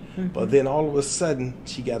God. But then all of a sudden,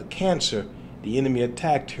 she got cancer. The enemy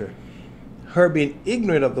attacked her. Her being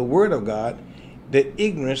ignorant of the word of God, that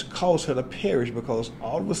ignorance caused her to perish, because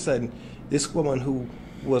all of a sudden, this woman who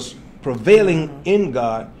was prevailing in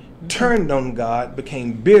God turned on God,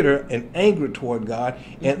 became bitter and angry toward God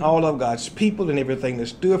and all of God's people and everything that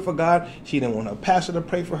stood for God. She didn't want her pastor to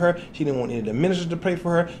pray for her. She didn't want any of the ministers to pray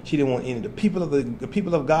for her. She didn't want any of the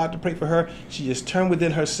people of God to pray for her. She just turned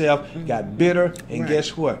within herself, got bitter, and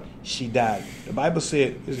guess what? She died. The Bible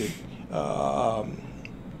said,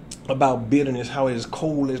 about bitterness, how it is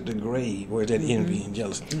cold as the grave, or is that envy and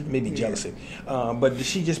jealousy? Maybe jealousy. But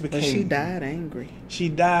she just became... But she died angry. She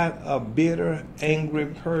died a bitter, angry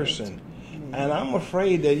person. And I'm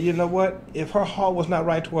afraid that, you know what? If her heart was not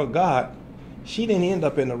right toward God, she didn't end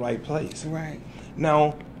up in the right place. Right.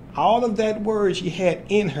 Now, all of that word she had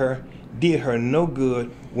in her did her no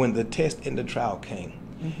good when the test and the trial came.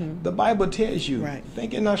 The Bible tells you,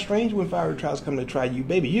 think it not strange when fiery trials come to try you,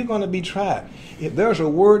 baby. You're going to be tried. If there's a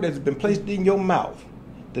word that's been placed in your mouth,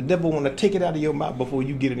 the devil want to take it out of your mouth before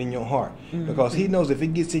you get it in your heart. Because he knows if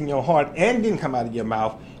it gets in your heart and didn't come out of your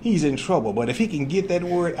mouth, he's in trouble. But if he can get that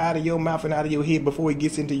word out of your mouth and out of your head before it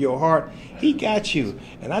gets into your heart, he got you.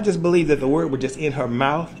 And I just believe that the word was just in her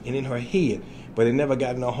mouth and in her head, but it never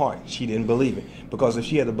got in her heart. She didn't believe it. Because if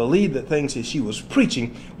she had to believe the things that she was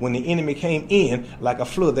preaching, when the enemy came in like a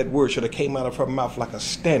flood, that word should have came out of her mouth like a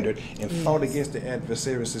standard and fought against the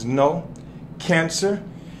adversary and says, no, cancer,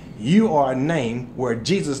 you are a name where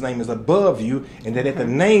Jesus' name is above you, and that at the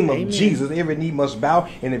name of Jesus, every knee must bow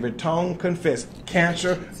and every tongue confess.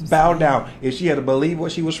 Cancer, bow down. If she had to believe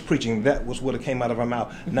what she was preaching, that was what came out of her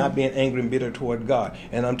mouth, not being angry and bitter toward God.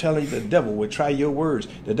 And I'm telling you, the devil will try your words.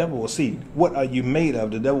 The devil will see what are you made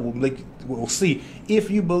of. The devil will see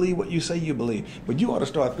if you believe what you say you believe. But you ought to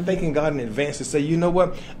start thanking God in advance and say, you know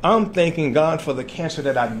what? I'm thanking God for the cancer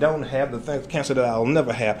that I don't have, the cancer that I'll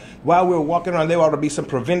never have. While we're walking around, there ought to be some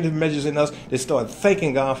preventative measures in us that start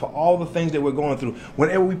thanking God for all the things that we're going through.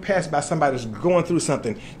 Whenever we pass by somebody that's going through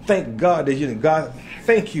something, thank God that God,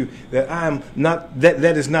 thank you that I'm not, that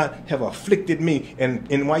is not have afflicted me.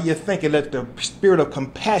 And while you're thinking, let the spirit of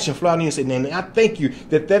compassion flow out in you and say, and I thank you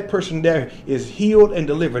that person there is healed and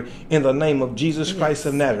delivered in the name of Jesus Christ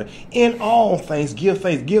of Nazareth. In all things, give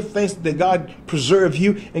thanks. Give thanks that God preserve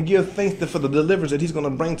you, and give thanks for the deliverance that he's going to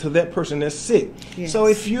bring to that person that's sick. So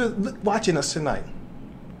if you're watching us tonight,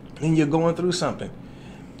 and you're going through something,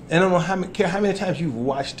 and I don't know how many times you've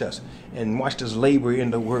watched us and watched us labor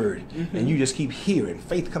in the Word, and you just keep hearing.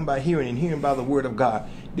 Faith come by hearing, and hearing by the Word of God.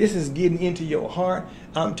 This is getting into your heart.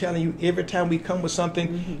 I'm telling you, every time we come with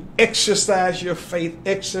something, exercise your faith,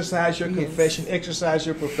 exercise your confession, exercise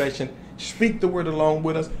your profession. Speak the word along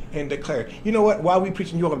with us and declare. You know what? While we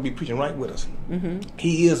preaching, you ought to be preaching right with us.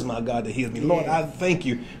 He is my God that heals me. Lord, I thank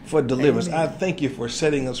you for deliverance. I thank you for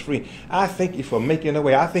setting us free. I thank you for making a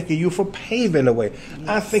way. I thank you for paving the way.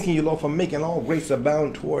 I thank you, Lord, for making all grace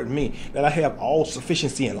abound toward me, that I have all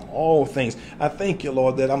sufficiency in all things. I thank you,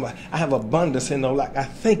 Lord, that I have abundance in no lack. I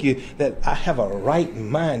thank you that I have a right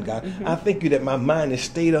mind, God. I thank you that my mind is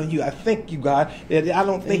stayed on you. I thank you, God, that I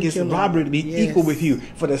don't think it's robbery to be equal with you.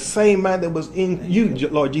 For the same mind that was in you,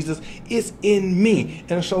 Lord Jesus, is in me.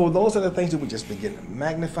 And so those are the things that we just begin to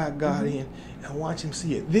magnify God in and watch him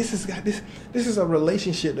see it. This is a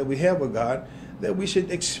relationship that we have with God, that we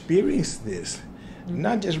should experience this.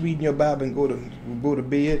 Not just reading your Bible and go to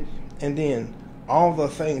bed, and then all the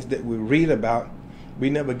things that we read about, we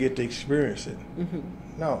never get to experience it.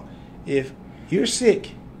 No. If you're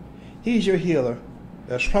sick, he's your healer.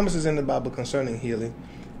 There's promises in the Bible concerning healing.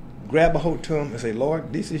 Grab a hold to him and say,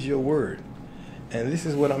 Lord, this is your word, and this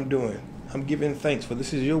is what I'm doing. I'm giving thanks for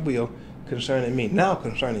this is your will concerning me. Now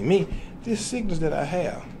concerning me, this sickness that I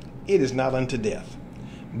have, it is not unto death,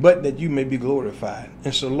 but that you may be glorified.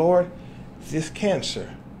 And so, Lord, this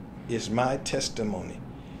cancer is my testimony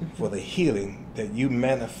for the healing that you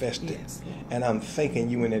manifested, and I'm thanking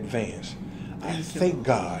you in advance. I thank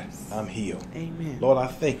God I'm healed. Amen. Lord, I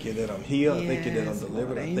thank you that I'm healed. I thank you that I'm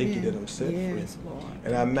delivered. I thank you that I'm set free.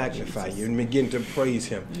 And I magnify you and begin to praise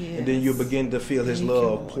him. And then you'll begin to feel his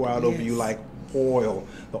love pour out over you like oil,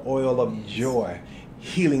 the oil of joy.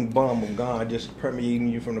 healing balm of God just permeating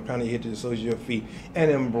you from the crown of your head to the soles of your feet, and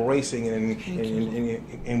embracing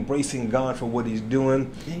and embracing God for what He's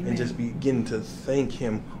doing. Amen. And just begin to thank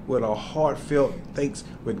Him with a heartfelt thanks,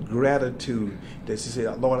 with gratitude, that you say,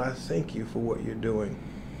 Lord, I thank you for what you're doing.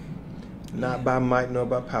 Not by might nor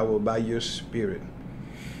by power, but by your Spirit.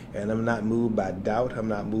 And I'm not moved by doubt. I'm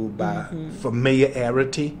not moved by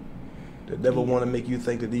familiarity. The devil want to make you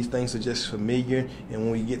think that these things are just familiar, and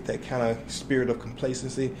when we get that kind of spirit of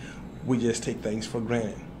complacency, we just take things for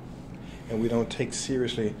granted, and we don't take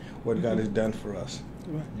seriously what God has done for us,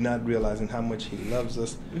 not realizing how much He loves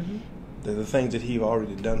us. That the things that He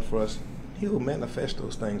already done for us, He will manifest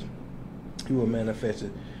those things. He will manifest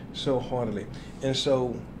it so heartily. And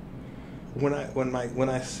so when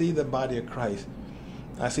I see the body of Christ,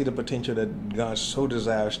 I see the potential that God so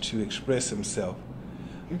desires to express Himself.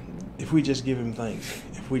 If we just give Him thanks,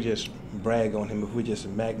 if we just brag on Him, if we just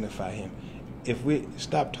magnify Him, if we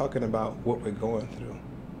stop talking about what we're going through,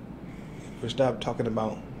 if we stop talking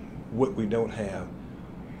about what we don't have,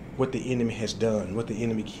 what the enemy has done, what the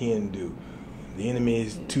enemy can do. The enemy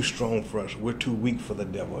is too strong for us. We're too weak for the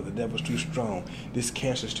devil. The devil's too strong. This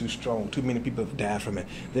cancer is too strong. Too many people have died from it.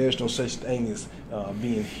 There's no such thing as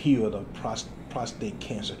being healed of prostate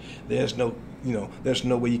cancer. There's no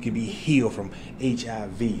way you can be healed from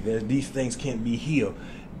HIV. These things can't be healed.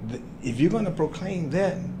 If you're going to proclaim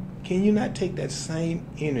that, can you not take that same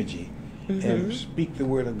energy and speak the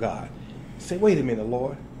word of God? Say, wait a minute,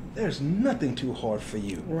 Lord. There's nothing too hard for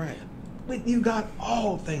you. Right. With you, God,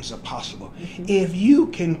 all things are possible. If you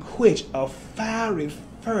can quench a fiery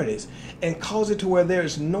furnace and cause it to where there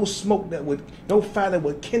is no fire that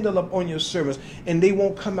would kindle up on your servants, and they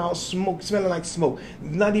won't come out smelling like smoke,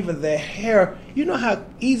 not even their hair. You know how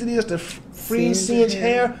easy it is to freeze singed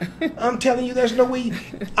hair? I'm telling you, there's no way.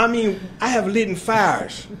 I mean, I have lit in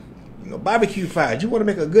fires. Barbecue fires. You want to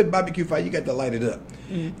make a good barbecue fire, you got to light it up.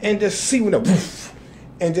 And just see when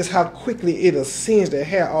and just how quickly it'll singe the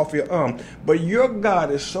hair off your arm. But your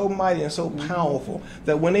God is so mighty and so powerful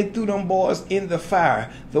that when they threw them boys in the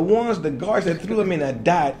fire, the guards that threw them in there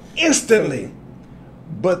died instantly.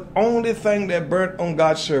 But only thing that burnt on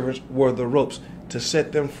God's servants were the ropes to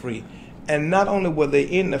set them free. And not only were they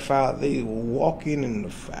in the fire, they were walking in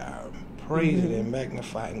the fire, praising and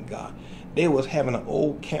magnifying God. They was having an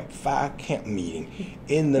old camp meeting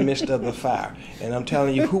in the midst of the fire. And I'm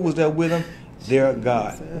telling you, who was there with them? Their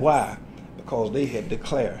God. Why? Because they had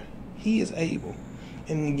declared He is able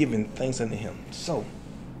and giving thanks unto Him. So,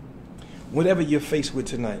 whatever you're faced with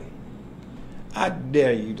tonight, I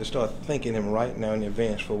dare you to start thanking Him right now in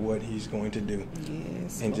advance for what He's going to do.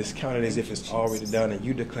 Yes, and just count it as if it's already done, and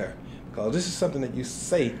you declare. Because this is something that you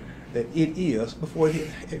say that it is before it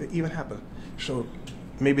even happened. So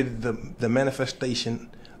maybe the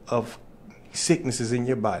manifestation of sicknesses in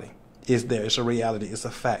your body is there. It's a reality. It's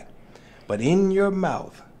a fact. But in your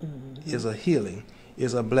mouth is a healing,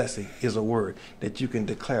 is a blessing, is a word that you can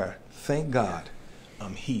declare, thank God,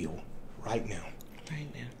 I'm healed right now. Right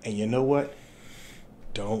now. And you know what?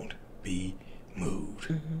 Don't be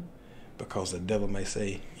moved. Because the devil may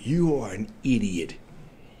say, you are an idiot.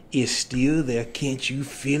 It's still there. Can't you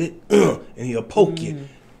feel it? And he'll poke you.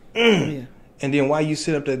 Yeah. And then while you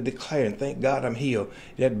sit up there declaring, thank God I'm healed,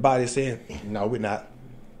 that body saying, no, we're not.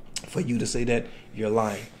 For you to say that, you're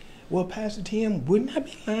lying. Well, Pastor Tim, wouldn't I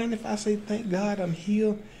be lying if I say, thank God I'm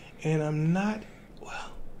healed and I'm not?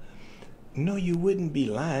 Well, no, you wouldn't be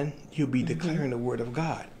lying. You'll be declaring the word of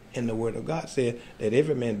God. And the word of God said that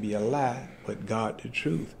every man be a lie, but God the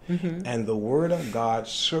truth. And the word of God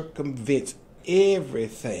circumvents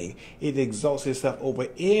everything. It exalts itself over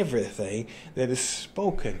everything that is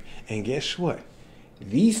spoken. And guess what?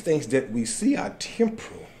 These things that we see are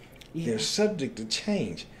temporal. They're subject to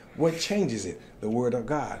change. What changes it? The word of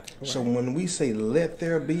God. Right. So when we say let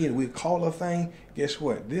there be and we call a thing, guess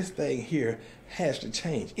what? This thing here has to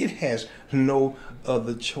change. It has no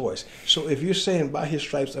other choice. So if you're saying by His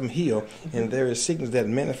stripes I'm healed, and there is sickness that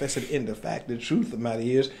manifested in the fact, the truth of the matter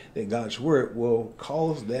is that God's word will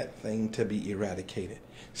cause that thing to be eradicated.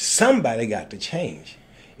 Somebody got to change.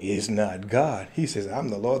 It's not God. He says, I'm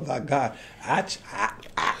the Lord thy God.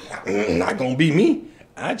 Not going to be me.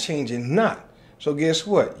 I change it not. So guess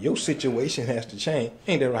what? Your situation has to change.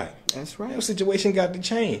 Ain't that right? That's right. Your situation got to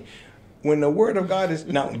change. When the word of God is...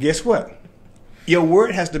 Now, guess what? Your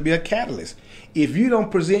word has to be a catalyst. If you don't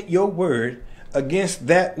present your word against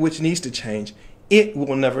that which needs to change, it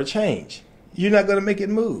will never change. You're not going to make it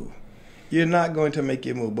move. You're not going to make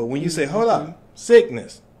it move. But when you say, hold up,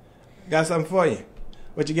 sickness, got something for you.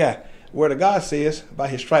 What you got? Word of God says, by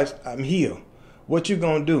His stripes, I'm healed. What you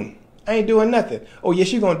going to do? I ain't doing nothing. Oh,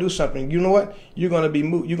 yes, you're going to do something. You know what? You're going to be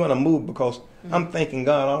moved. You're going to move because I'm thanking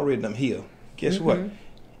God already. I'm healed. Guess what?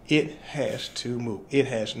 It has to move. It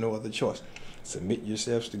has no other choice. Submit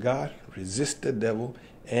yourselves to God, resist the devil,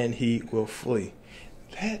 and he will flee.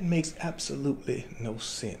 That makes absolutely no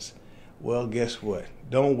sense. Well, guess what?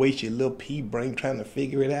 Don't waste your little pea brain trying to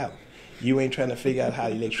figure it out. You ain't trying to figure out how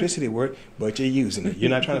electricity works, but you're using it.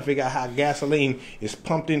 You're not trying to figure out how gasoline is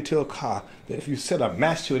pumped into a car, that if you set a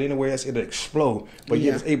match to it anywhere else, it'll explode. But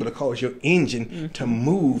yet it's able to cause your engine to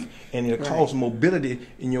move, and it'll cause mobility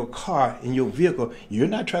in your car, in your vehicle. You're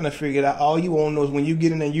not trying to figure it out. All you want to know is when you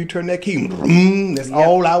get in there and you turn that key, that's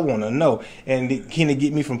all I want to know. And can it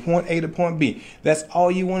get me from point A to point B? That's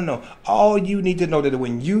all you want to know. All you need to know that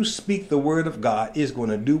when you speak the word of God, it's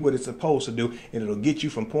going to do what it's supposed to do, and it'll get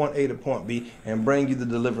you from point A to point B and bring you the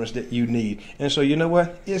deliverance that you need. And so you know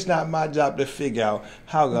what? It's not my job to figure out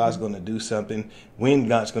how God's going to do something, when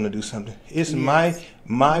God's going to do something. It's my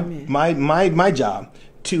job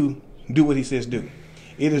to do what he says do.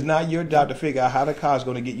 It is not your job to figure out how the car is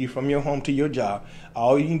going to get you from your home to your job.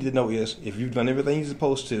 All you need to know is if you've done everything you're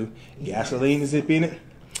supposed to, gasoline is in it,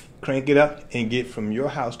 crank it up and get from your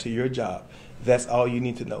house to your job. That's all you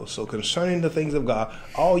need to know. So concerning the things of God,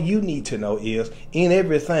 all you need to know is in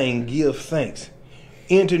everything give thanks.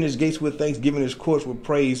 Enter in his gates with thanksgiving, his courts with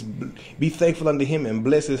praise. Be thankful unto him and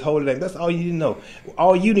bless his holy name. That's all you need to know.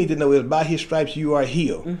 All you need to know is by his stripes you are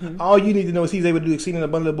healed. All you need to know is he's able to do exceeding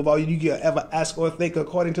abundantly above all you can ever ask or think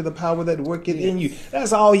according to the power that worketh in you.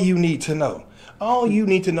 That's all you need to know. All you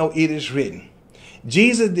need to know, it is written.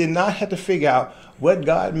 Jesus did not have to figure out what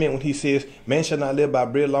God meant when he says, man shall not live by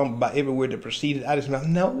bread alone, but by every word that proceeded out of his mouth.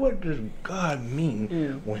 Now, what does God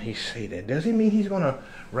mean when he say that? Does he mean he's going to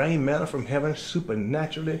rain manna from heaven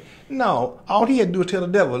supernaturally? No. All he had to do was tell the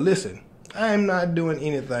devil, listen, I'm not doing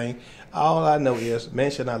anything. All I know is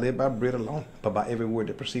man shall not live by bread alone, but by every word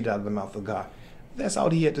that proceeded out of the mouth of God. That's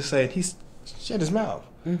all he had to say. He shut his mouth.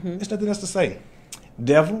 There's nothing else to say.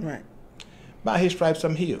 Devil, by his stripes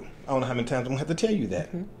I'm healed. I don't know how many times I'm going to have to tell you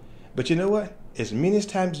that. But you know what? As many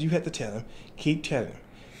times as you have to tell him, keep telling him.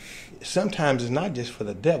 Sometimes it's not just for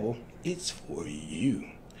the devil, it's for you.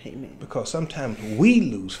 Amen. Because sometimes we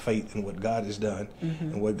lose faith in what God has done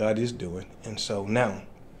and what God is doing. And so now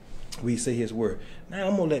we say his word. Now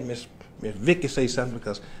I'm going to let Miss Vicky say something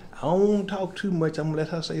because I don't want to talk too much. I'm going to let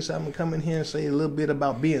her say something, come in here and say a little bit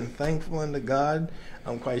about being thankful unto God.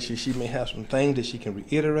 I'm quite sure she may have some things that she can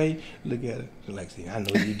reiterate. Look at it. Like, see, I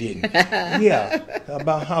know you didn't.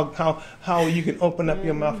 About how you can open up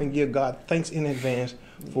your mouth and give God thanks in advance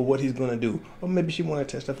for what he's going to do. Or maybe she want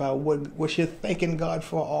to testify what you're thanking God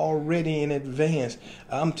for already in advance.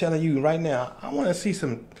 I'm telling you right now, I want to see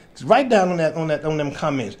some. Write down on them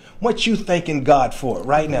comments what you thanking God for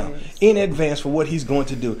right now in advance for what he's going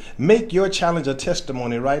to do. Make your challenge a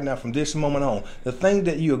testimony right now from this moment on. The thing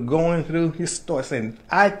that you're going through, you start saying,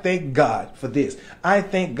 I thank God for this. I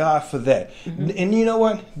thank God for that. And you know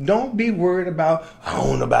what? Don't be worried about, I don't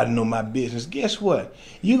want nobody to know my business. Guess what?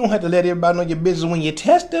 You're going to have to let everybody know your business when you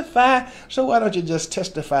testify. So why don't you just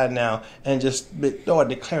testify now and just start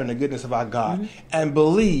declaring the goodness of our God and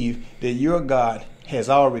believe that your God has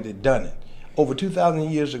already done it. Over 2,000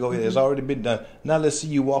 years ago, it has already been done. Now let's see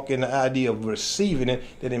you walk in the idea of receiving it,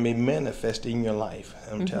 that it may manifest in your life.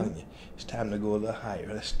 I'm telling you, it's time to go a little higher.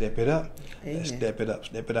 Let's step it up. Amen. Let's step it up.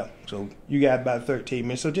 Step it up. So you got about 13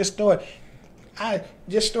 minutes. So just start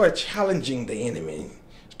challenging the enemy.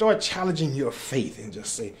 Start challenging your faith and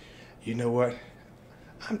just say, you know what?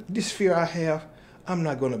 This fear I have, I'm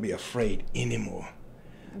not going to be afraid anymore.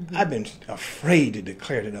 I've been afraid to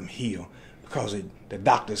declare that I'm healed. Because the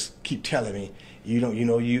doctors keep telling me, you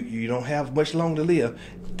don't have much longer to live.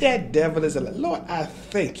 That devil is a lie. Lord, I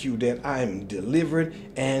thank you that I am delivered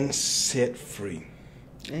and set free.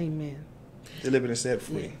 Amen. Delivered and set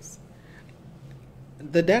free. Yes.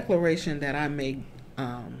 The declaration that I make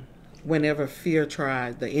whenever fear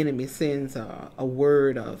tries, the enemy sends a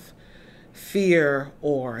word of fear,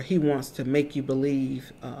 or he wants to make you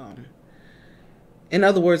believe. In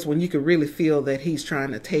other words, when you can really feel that he's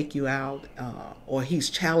trying to take you out, or he's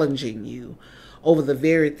challenging you over the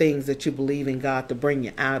very things that you believe in God to bring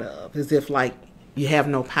you out of, as if like you have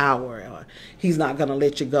no power or he's not going to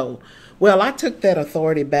let you go. Well, I took that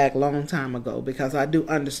authority back a long time ago because I do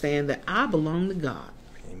understand that I belong to God.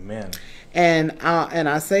 Amen. And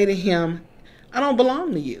I say to him, I don't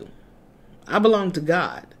belong to you. I belong to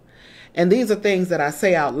God. And these are things that I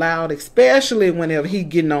say out loud, especially whenever he's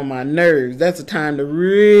getting on my nerves. That's the time to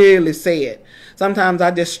really say it. Sometimes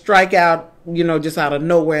I just strike out, just out of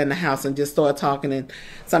nowhere in the house and just start talking. And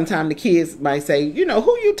sometimes the kids might say,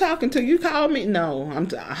 who you talking to? You call me? No,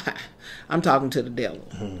 I'm talking to the devil.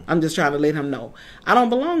 I'm just trying to let him know I don't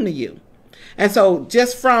belong to you. And so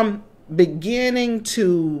just from beginning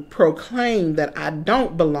to proclaim that I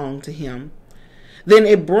don't belong to him, then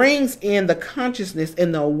it brings in the consciousness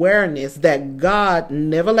and the awareness that God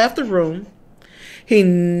never left the room. He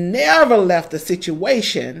never left the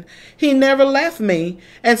situation. He never left me.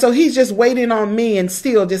 And so he's just waiting on me and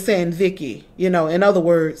still just saying, Vicky, in other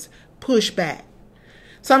words, push back.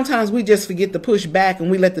 Sometimes we just forget to push back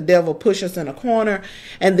and we let the devil push us in a corner.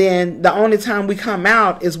 And then the only time we come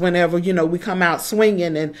out is whenever, we come out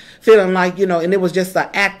swinging and feeling like, and it was just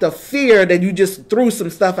an act of fear that you just threw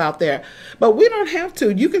some stuff out there. But we don't have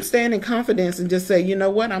to. You can stand in confidence and just say, you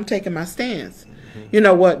know what, I'm taking my stance. You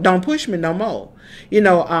know what, don't push me no more.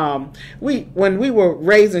 When we were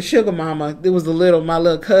raising Sugar Mama, there was my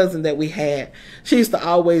little cousin that we had. She used to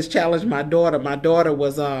always challenge my daughter. My daughter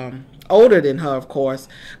was, older than her, of course,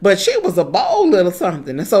 but she was a bold little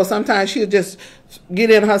something. And so sometimes she'll just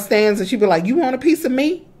get in her stance and she'd be like, you want a piece of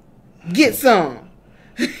me? Get some.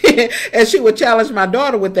 And she would challenge my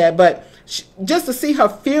daughter with that. But just to see her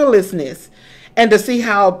fearlessness and to see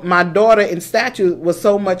how my daughter in stature was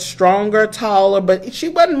so much stronger, taller, but she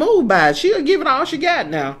wasn't moved by it. She'll give it all she got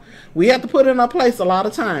now. We have to put it in our place a lot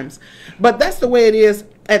of times. But that's the way it is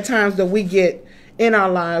at times that we get in our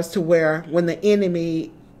lives, to where when the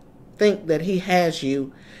enemy think that he has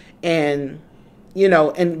you, and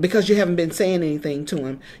and because you haven't been saying anything to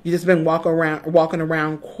him, you just been walking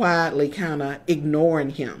around quietly, kind of ignoring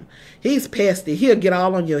him. He's pesky. He'll get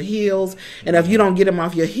all on your heels, and if you don't get him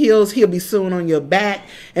off your heels, he'll be soon on your back,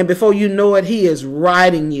 and before you know it, he is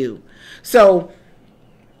riding you. So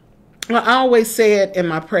I always say it in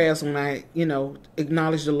my prayers when I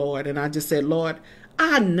acknowledge the Lord, and I just said, Lord,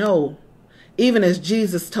 I know. Even as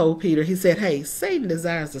Jesus told Peter, he said, hey, Satan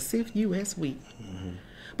desires to sift you as wheat.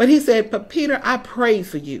 But he said, but Peter, I prayed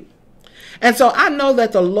for you. And so I know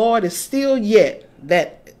that the Lord is still yet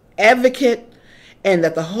that advocate, and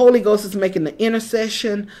that the Holy Ghost is making the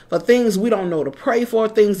intercession for things we don't know to pray for,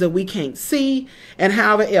 things that we can't see, and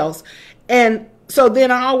however else. And so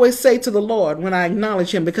then I always say to the Lord when I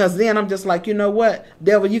acknowledge him, because then I'm just like, you know what,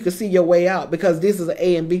 devil, you can see your way out, because this is an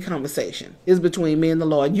A and B conversation. It's between me and the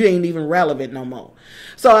Lord. You ain't even relevant no more.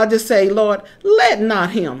 So I just say, Lord, let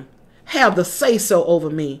not him have the say-so over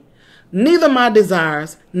me, neither my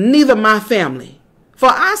desires, neither my family. For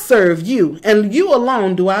I serve you, and you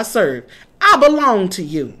alone do I serve. I belong to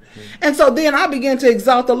you. And so then I begin to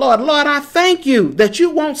exalt the Lord. Lord, I thank you that you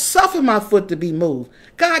won't suffer my foot to be moved.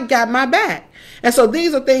 God got my back. And so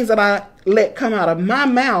these are things that I let come out of my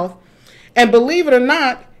mouth. And believe it or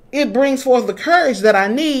not, it brings forth the courage that I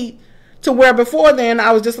need, to where before then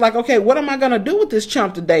I was just like, okay, what am I going to do with this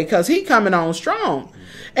chump today? Because he coming on strong.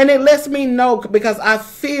 And it lets me know, because I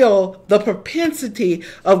feel the propensity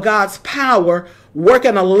of God's power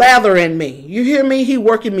working a lather in me. You hear me? He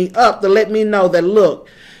working me up to let me know that, look,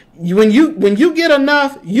 when you get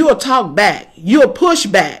enough, you'll talk back. You'll push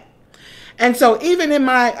back. And so even in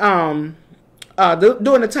my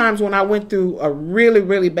during the times when I went through a really,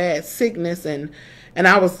 really bad sickness, and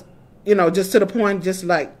I was, just to the point, just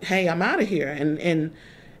like, hey, I'm out of here. And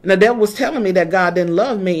the devil was telling me that God didn't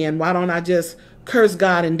love me, and why don't I just curse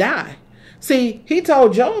God and die? See, he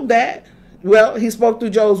told Job that. Well, he spoke through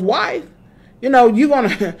Job's wife. You're going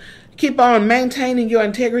to keep on maintaining your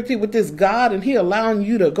integrity with this God, and he allowing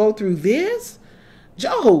you to go through this?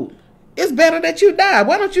 Job, it's better that you die.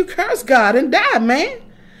 Why don't you curse God and die, man?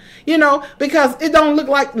 Because it don't look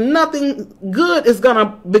like nothing good is going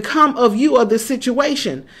to become of you or this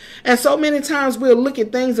situation. And so many times we'll look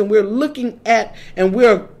at things, and we're looking at, and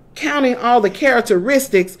we're counting all the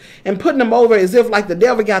characteristics and putting them over as if like the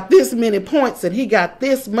devil got this many points and he got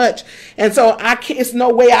this much. And so it's no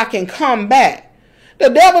way I can come back. The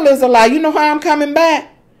devil is a lie. You know how I'm coming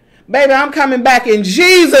back? Baby, I'm coming back in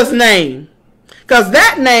Jesus' name, because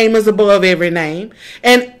that name is above every name.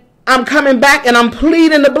 And I'm coming back, and I'm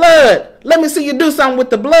pleading the blood. Let me see you do something with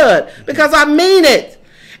the blood, because I mean it.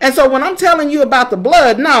 And so when I'm telling you about the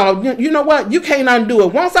blood, no, you know what? You can't undo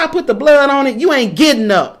it. Once I put the blood on it, you ain't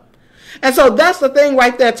getting up. And so that's the thing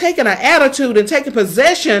right there, taking an attitude and taking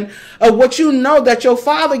possession of what you know that your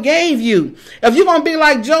father gave you. If you're going to be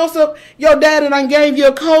like Joseph, your daddy done gave you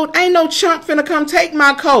a coat, ain't no chump finna come take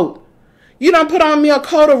my coat. You don't put on me a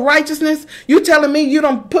coat of righteousness. You telling me you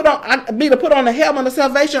don't put on me to put on the helmet of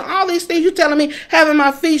salvation. All these things you telling me, having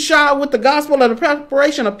my feet shod with the gospel of the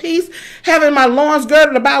preparation of peace, having my loins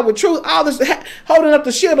girded about with truth, all this, holding up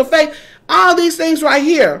the shield of faith, all these things right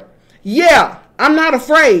here. Yeah, I'm not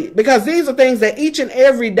afraid, because these are things that each and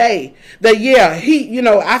every day that, yeah,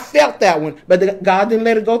 I felt that one, but God didn't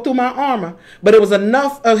let it go through my armor. But it was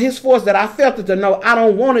enough of his force that I felt it to know I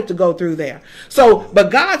don't want it to go through there. So, but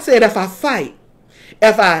God said, if I fight,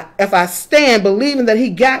 if I stand believing that he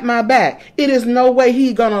got my back, it is no way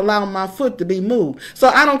he's going to allow my foot to be moved. So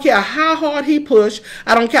I don't care how hard he pushed.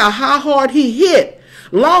 I don't care how hard he hit.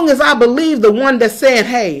 Long as I believe the one that's saying,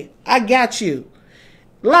 hey, I got you.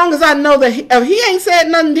 Long as I know that if he ain't said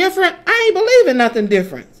nothing different, I ain't believing nothing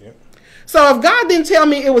different. Yep. So if God didn't tell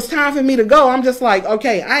me it was time for me to go, I'm just like,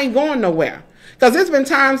 okay, I ain't going nowhere. Because there's been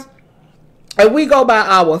times that we go by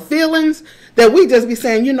our feelings, that we just be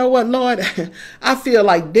saying, you know what, Lord, I feel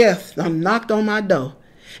like death knocked on my door.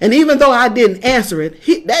 And even though I didn't answer it,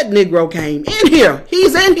 that Negro came in here.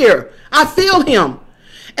 He's in here. I feel him.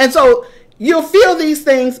 And so you'll feel these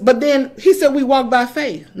things, but then he said we walk by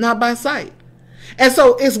faith, not by sight. And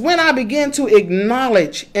so it's when I begin to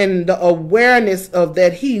acknowledge and the awareness of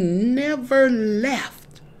that he never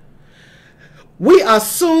left. We are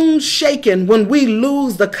soon shaken when we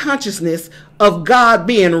lose the consciousness of God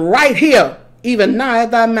being right here, even now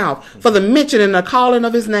at thy mouth, for the mention and the calling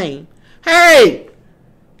of his name. Hey,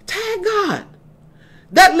 tag God.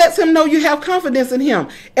 That lets him know you have confidence in him.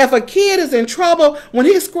 If a kid is in trouble, when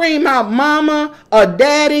he scream out mama or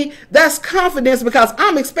daddy, that's confidence, because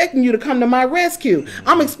I'm expecting you to come to my rescue.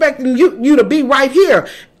 I'm expecting you to be right here.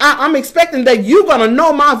 I'm expecting that you're going to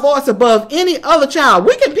know my voice above any other child.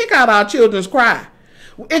 We can pick out our children's cry.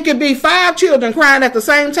 It could be 5 children crying at the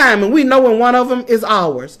same time, and we know when one of them is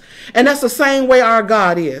ours. And that's the same way our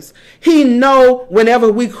God is. He know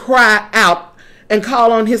whenever we cry out and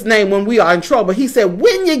call on his name when we are in trouble. He said,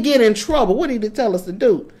 when you get in trouble, what did he tell us to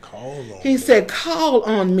do? He said, call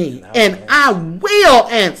on me and I will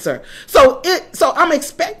answer. So I'm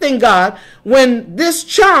expecting God, when this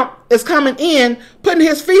chump is coming in, putting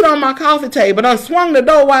his feet on my coffee table, and swung the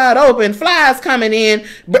door wide open, flies coming in,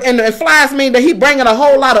 and the flies mean that he bringing a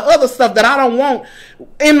whole lot of other stuff that I don't want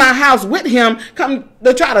in my house with him, come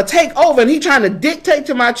to try to take over, and he trying to dictate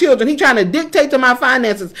to my children. He trying to dictate to my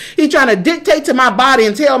finances. He trying to dictate to my body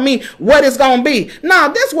and tell me what it's going to be.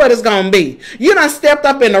 No, this what it's going to be. You done stepped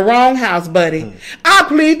up in the wrong house, buddy. I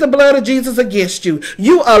plead the blood of Jesus against you.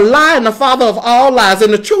 You a lie and the father of all lies,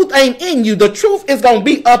 and the truth ain't in you. The truth is going to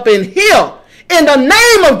be up in here. In the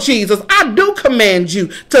name of Jesus, I do command you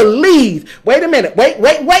to leave. Wait a minute.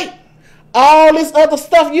 Wait. All this other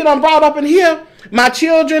stuff you done brought up in here, my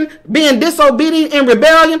children being disobedient and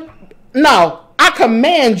rebellion, no, I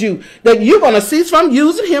command you that you're going to cease from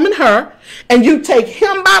using him and her, and you take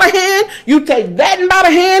him by the hand, you take that by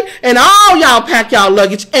the hand, and all y'all pack y'all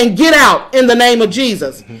luggage and get out in the name of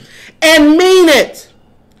Jesus. And mean it.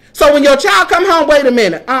 So when your child come home, wait a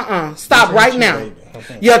minute, stop right now.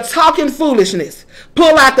 You're talking foolishness.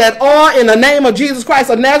 Pull out that oil in the name of Jesus Christ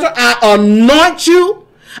of Nazareth. I anoint you.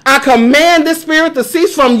 I command this spirit to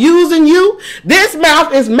cease from using you. This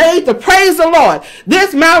mouth is made to praise the Lord.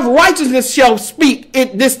 This mouth righteousness shall speak.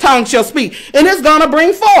 This tongue shall speak. And it's going to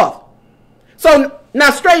bring forth. So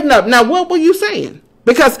now straighten up. Now what were you saying?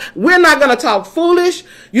 Because we're not going to talk foolish.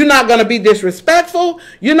 You're not going to be disrespectful.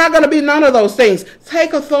 You're not going to be none of those things.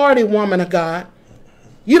 Take authority, woman of God.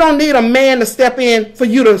 You don't need a man to step in for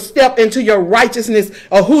you to step into your righteousness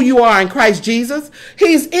or who you are in Christ Jesus.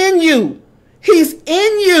 He's in you. He's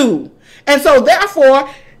in you. And so therefore,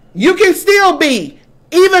 you can still be,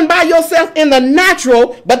 even by yourself in the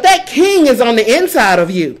natural, but that king is on the inside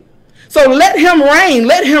of you. So let him reign,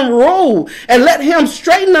 let him rule, and let him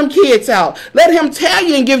straighten them kids out. Let him tell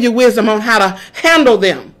you and give you wisdom on how to handle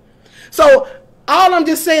them. So all I'm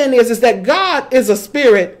just saying is that God is a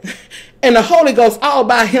spirit, and the Holy Ghost all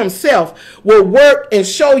by himself will work and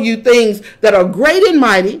show you things that are great and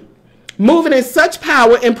mighty, moving in such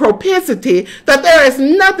power and propensity that there is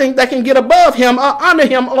nothing that can get above him or under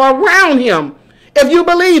him or around him if you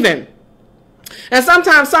believe him. And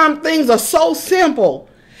sometimes some things are so simple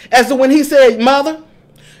as to when he said, mother,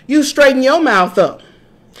 you straighten your mouth up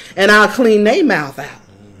and I'll clean their mouth out.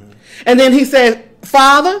 And then he said,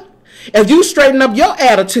 father, if you straighten up your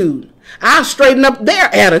attitude, I'll straighten up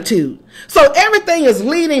their attitude. So everything is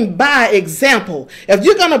leading by example. If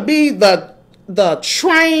you're going to be the the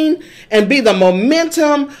train and be the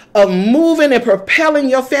momentum of moving and propelling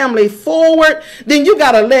your family forward, then you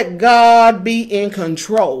got to let God be in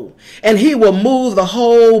control. And he will move the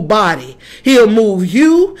whole body. He'll move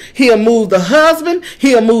you. He'll move the husband.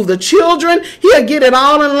 He'll move the children. He'll get it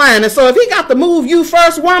all in line. And so if he got to move you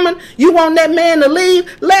first, woman, you want that man to lead,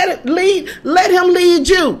 let him lead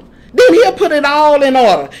you. Then he'll put it all in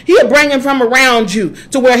order. He'll bring him from around you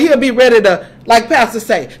to where he'll be ready to, like Pastor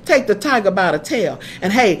say, take the tiger by the tail.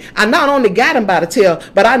 And hey, I not only got him by the tail,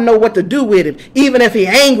 but I know what to do with him. Even if he's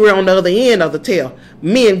angry on the other end of the tail,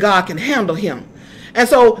 me and God can handle him. And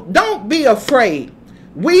so don't be afraid.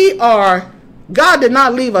 God did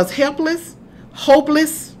not leave us helpless,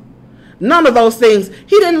 hopeless, none of those things.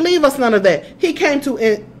 He didn't leave us none of that. He came to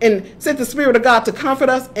and sent the Spirit of God to comfort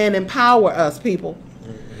us and empower us, people.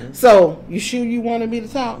 So, you sure you wanted me to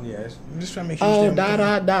talk? Yes. I'm just trying to make sure you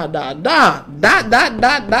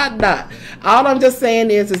All I'm just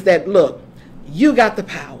saying is that, look, you got the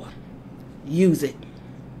power. Use it.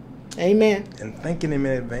 Amen. And thanking him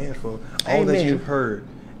in advance for all that you've heard.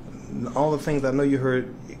 All the things I know you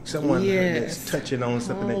heard someone that's touching on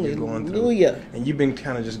something that you're going through. And you've been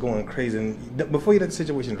kind of just going crazy. And before you let the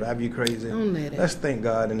situation drive you crazy, let's thank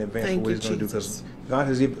God in advance for what he's going to do. Because God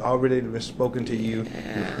has already been spoken to you.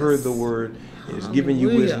 You've heard the word. He's given you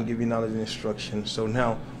wisdom, giving you knowledge and instruction. So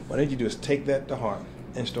now, what I need you to do is take that to heart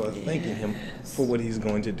and start thanking him for what he's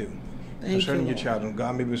going to do. Concerning your child. And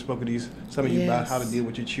God maybe spoken to some of you about how to deal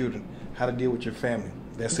with your children, how to deal with your family,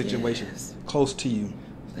 that situation close to you.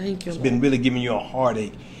 Thank you, It's been really giving you a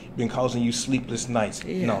heartache, been causing you sleepless nights.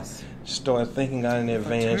 No, start thinking God in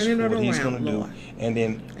advance for what he's going to do. And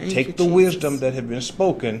then take the wisdom that has been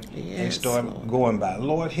spoken and start going by.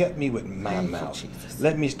 Lord, help me with my mouth.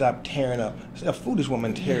 Let me stop tearing up. A foolish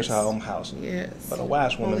woman tears her own house, but a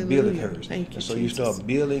wise woman buildeth hers. And so you start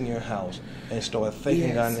building your house and start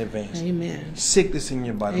thanking God in advance. Amen. Sickness in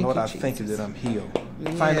your body, Lord, I thank you that I'm healed.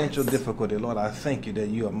 Financial difficulty, Lord, I thank you that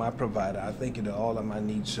you are my provider. I thank you that all of my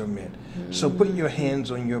needs are met. So put your hands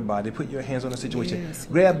on your body. Put your hands on the situation.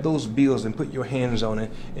 Grab those bills and put your hands on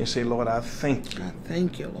it and say, Lord, I thank you. I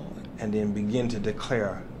thank you, Lord. And then begin to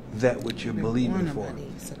declare that which you're believing for.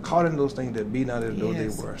 Calling those things that be not as though they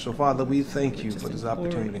were. So, Father, we thank you for this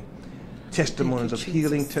opportunity. Testimonies of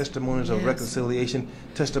healing, testimonies of reconciliation,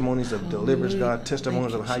 testimonies of deliverance, God,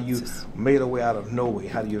 testimonies of how you made a way out of no way,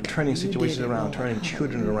 how you're turning situations around, turning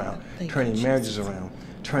children around, turning marriages around,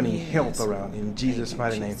 turning health around in Jesus'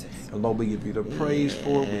 mighty name. And Lord, we give you the praise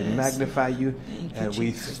for it, we magnify you, and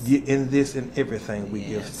we in this and everything we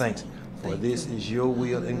give thanks. For this is your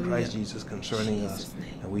will in Christ Jesus concerning us,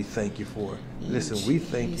 and we thank you for it. Listen, we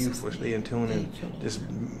thank you for staying tuned and just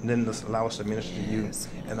letting us allow us to minister to you.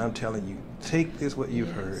 And I'm telling you, take this what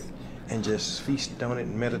you've heard and just feast on it,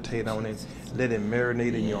 meditate on it, let it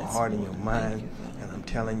marinate in your heart and your mind. And I'm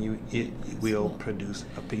telling you, it will produce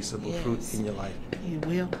a peaceable fruit in your life. It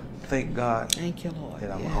will. Thank God Thank you, Lord.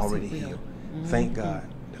 that I'm already healed. Thank God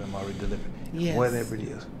that I'm already delivered. Whatever it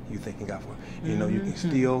is you thanking God for. You know, you can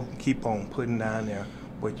still keep on putting down there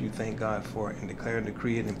what you thank God for and declare and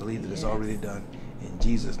decree it and believe that it's already done. In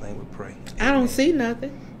Jesus' name we pray. I don't see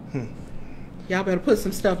nothing. Y'all better put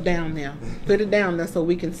some stuff down there. Put it down there so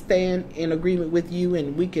we can stand in agreement with you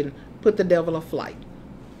and we can put the devil a flight.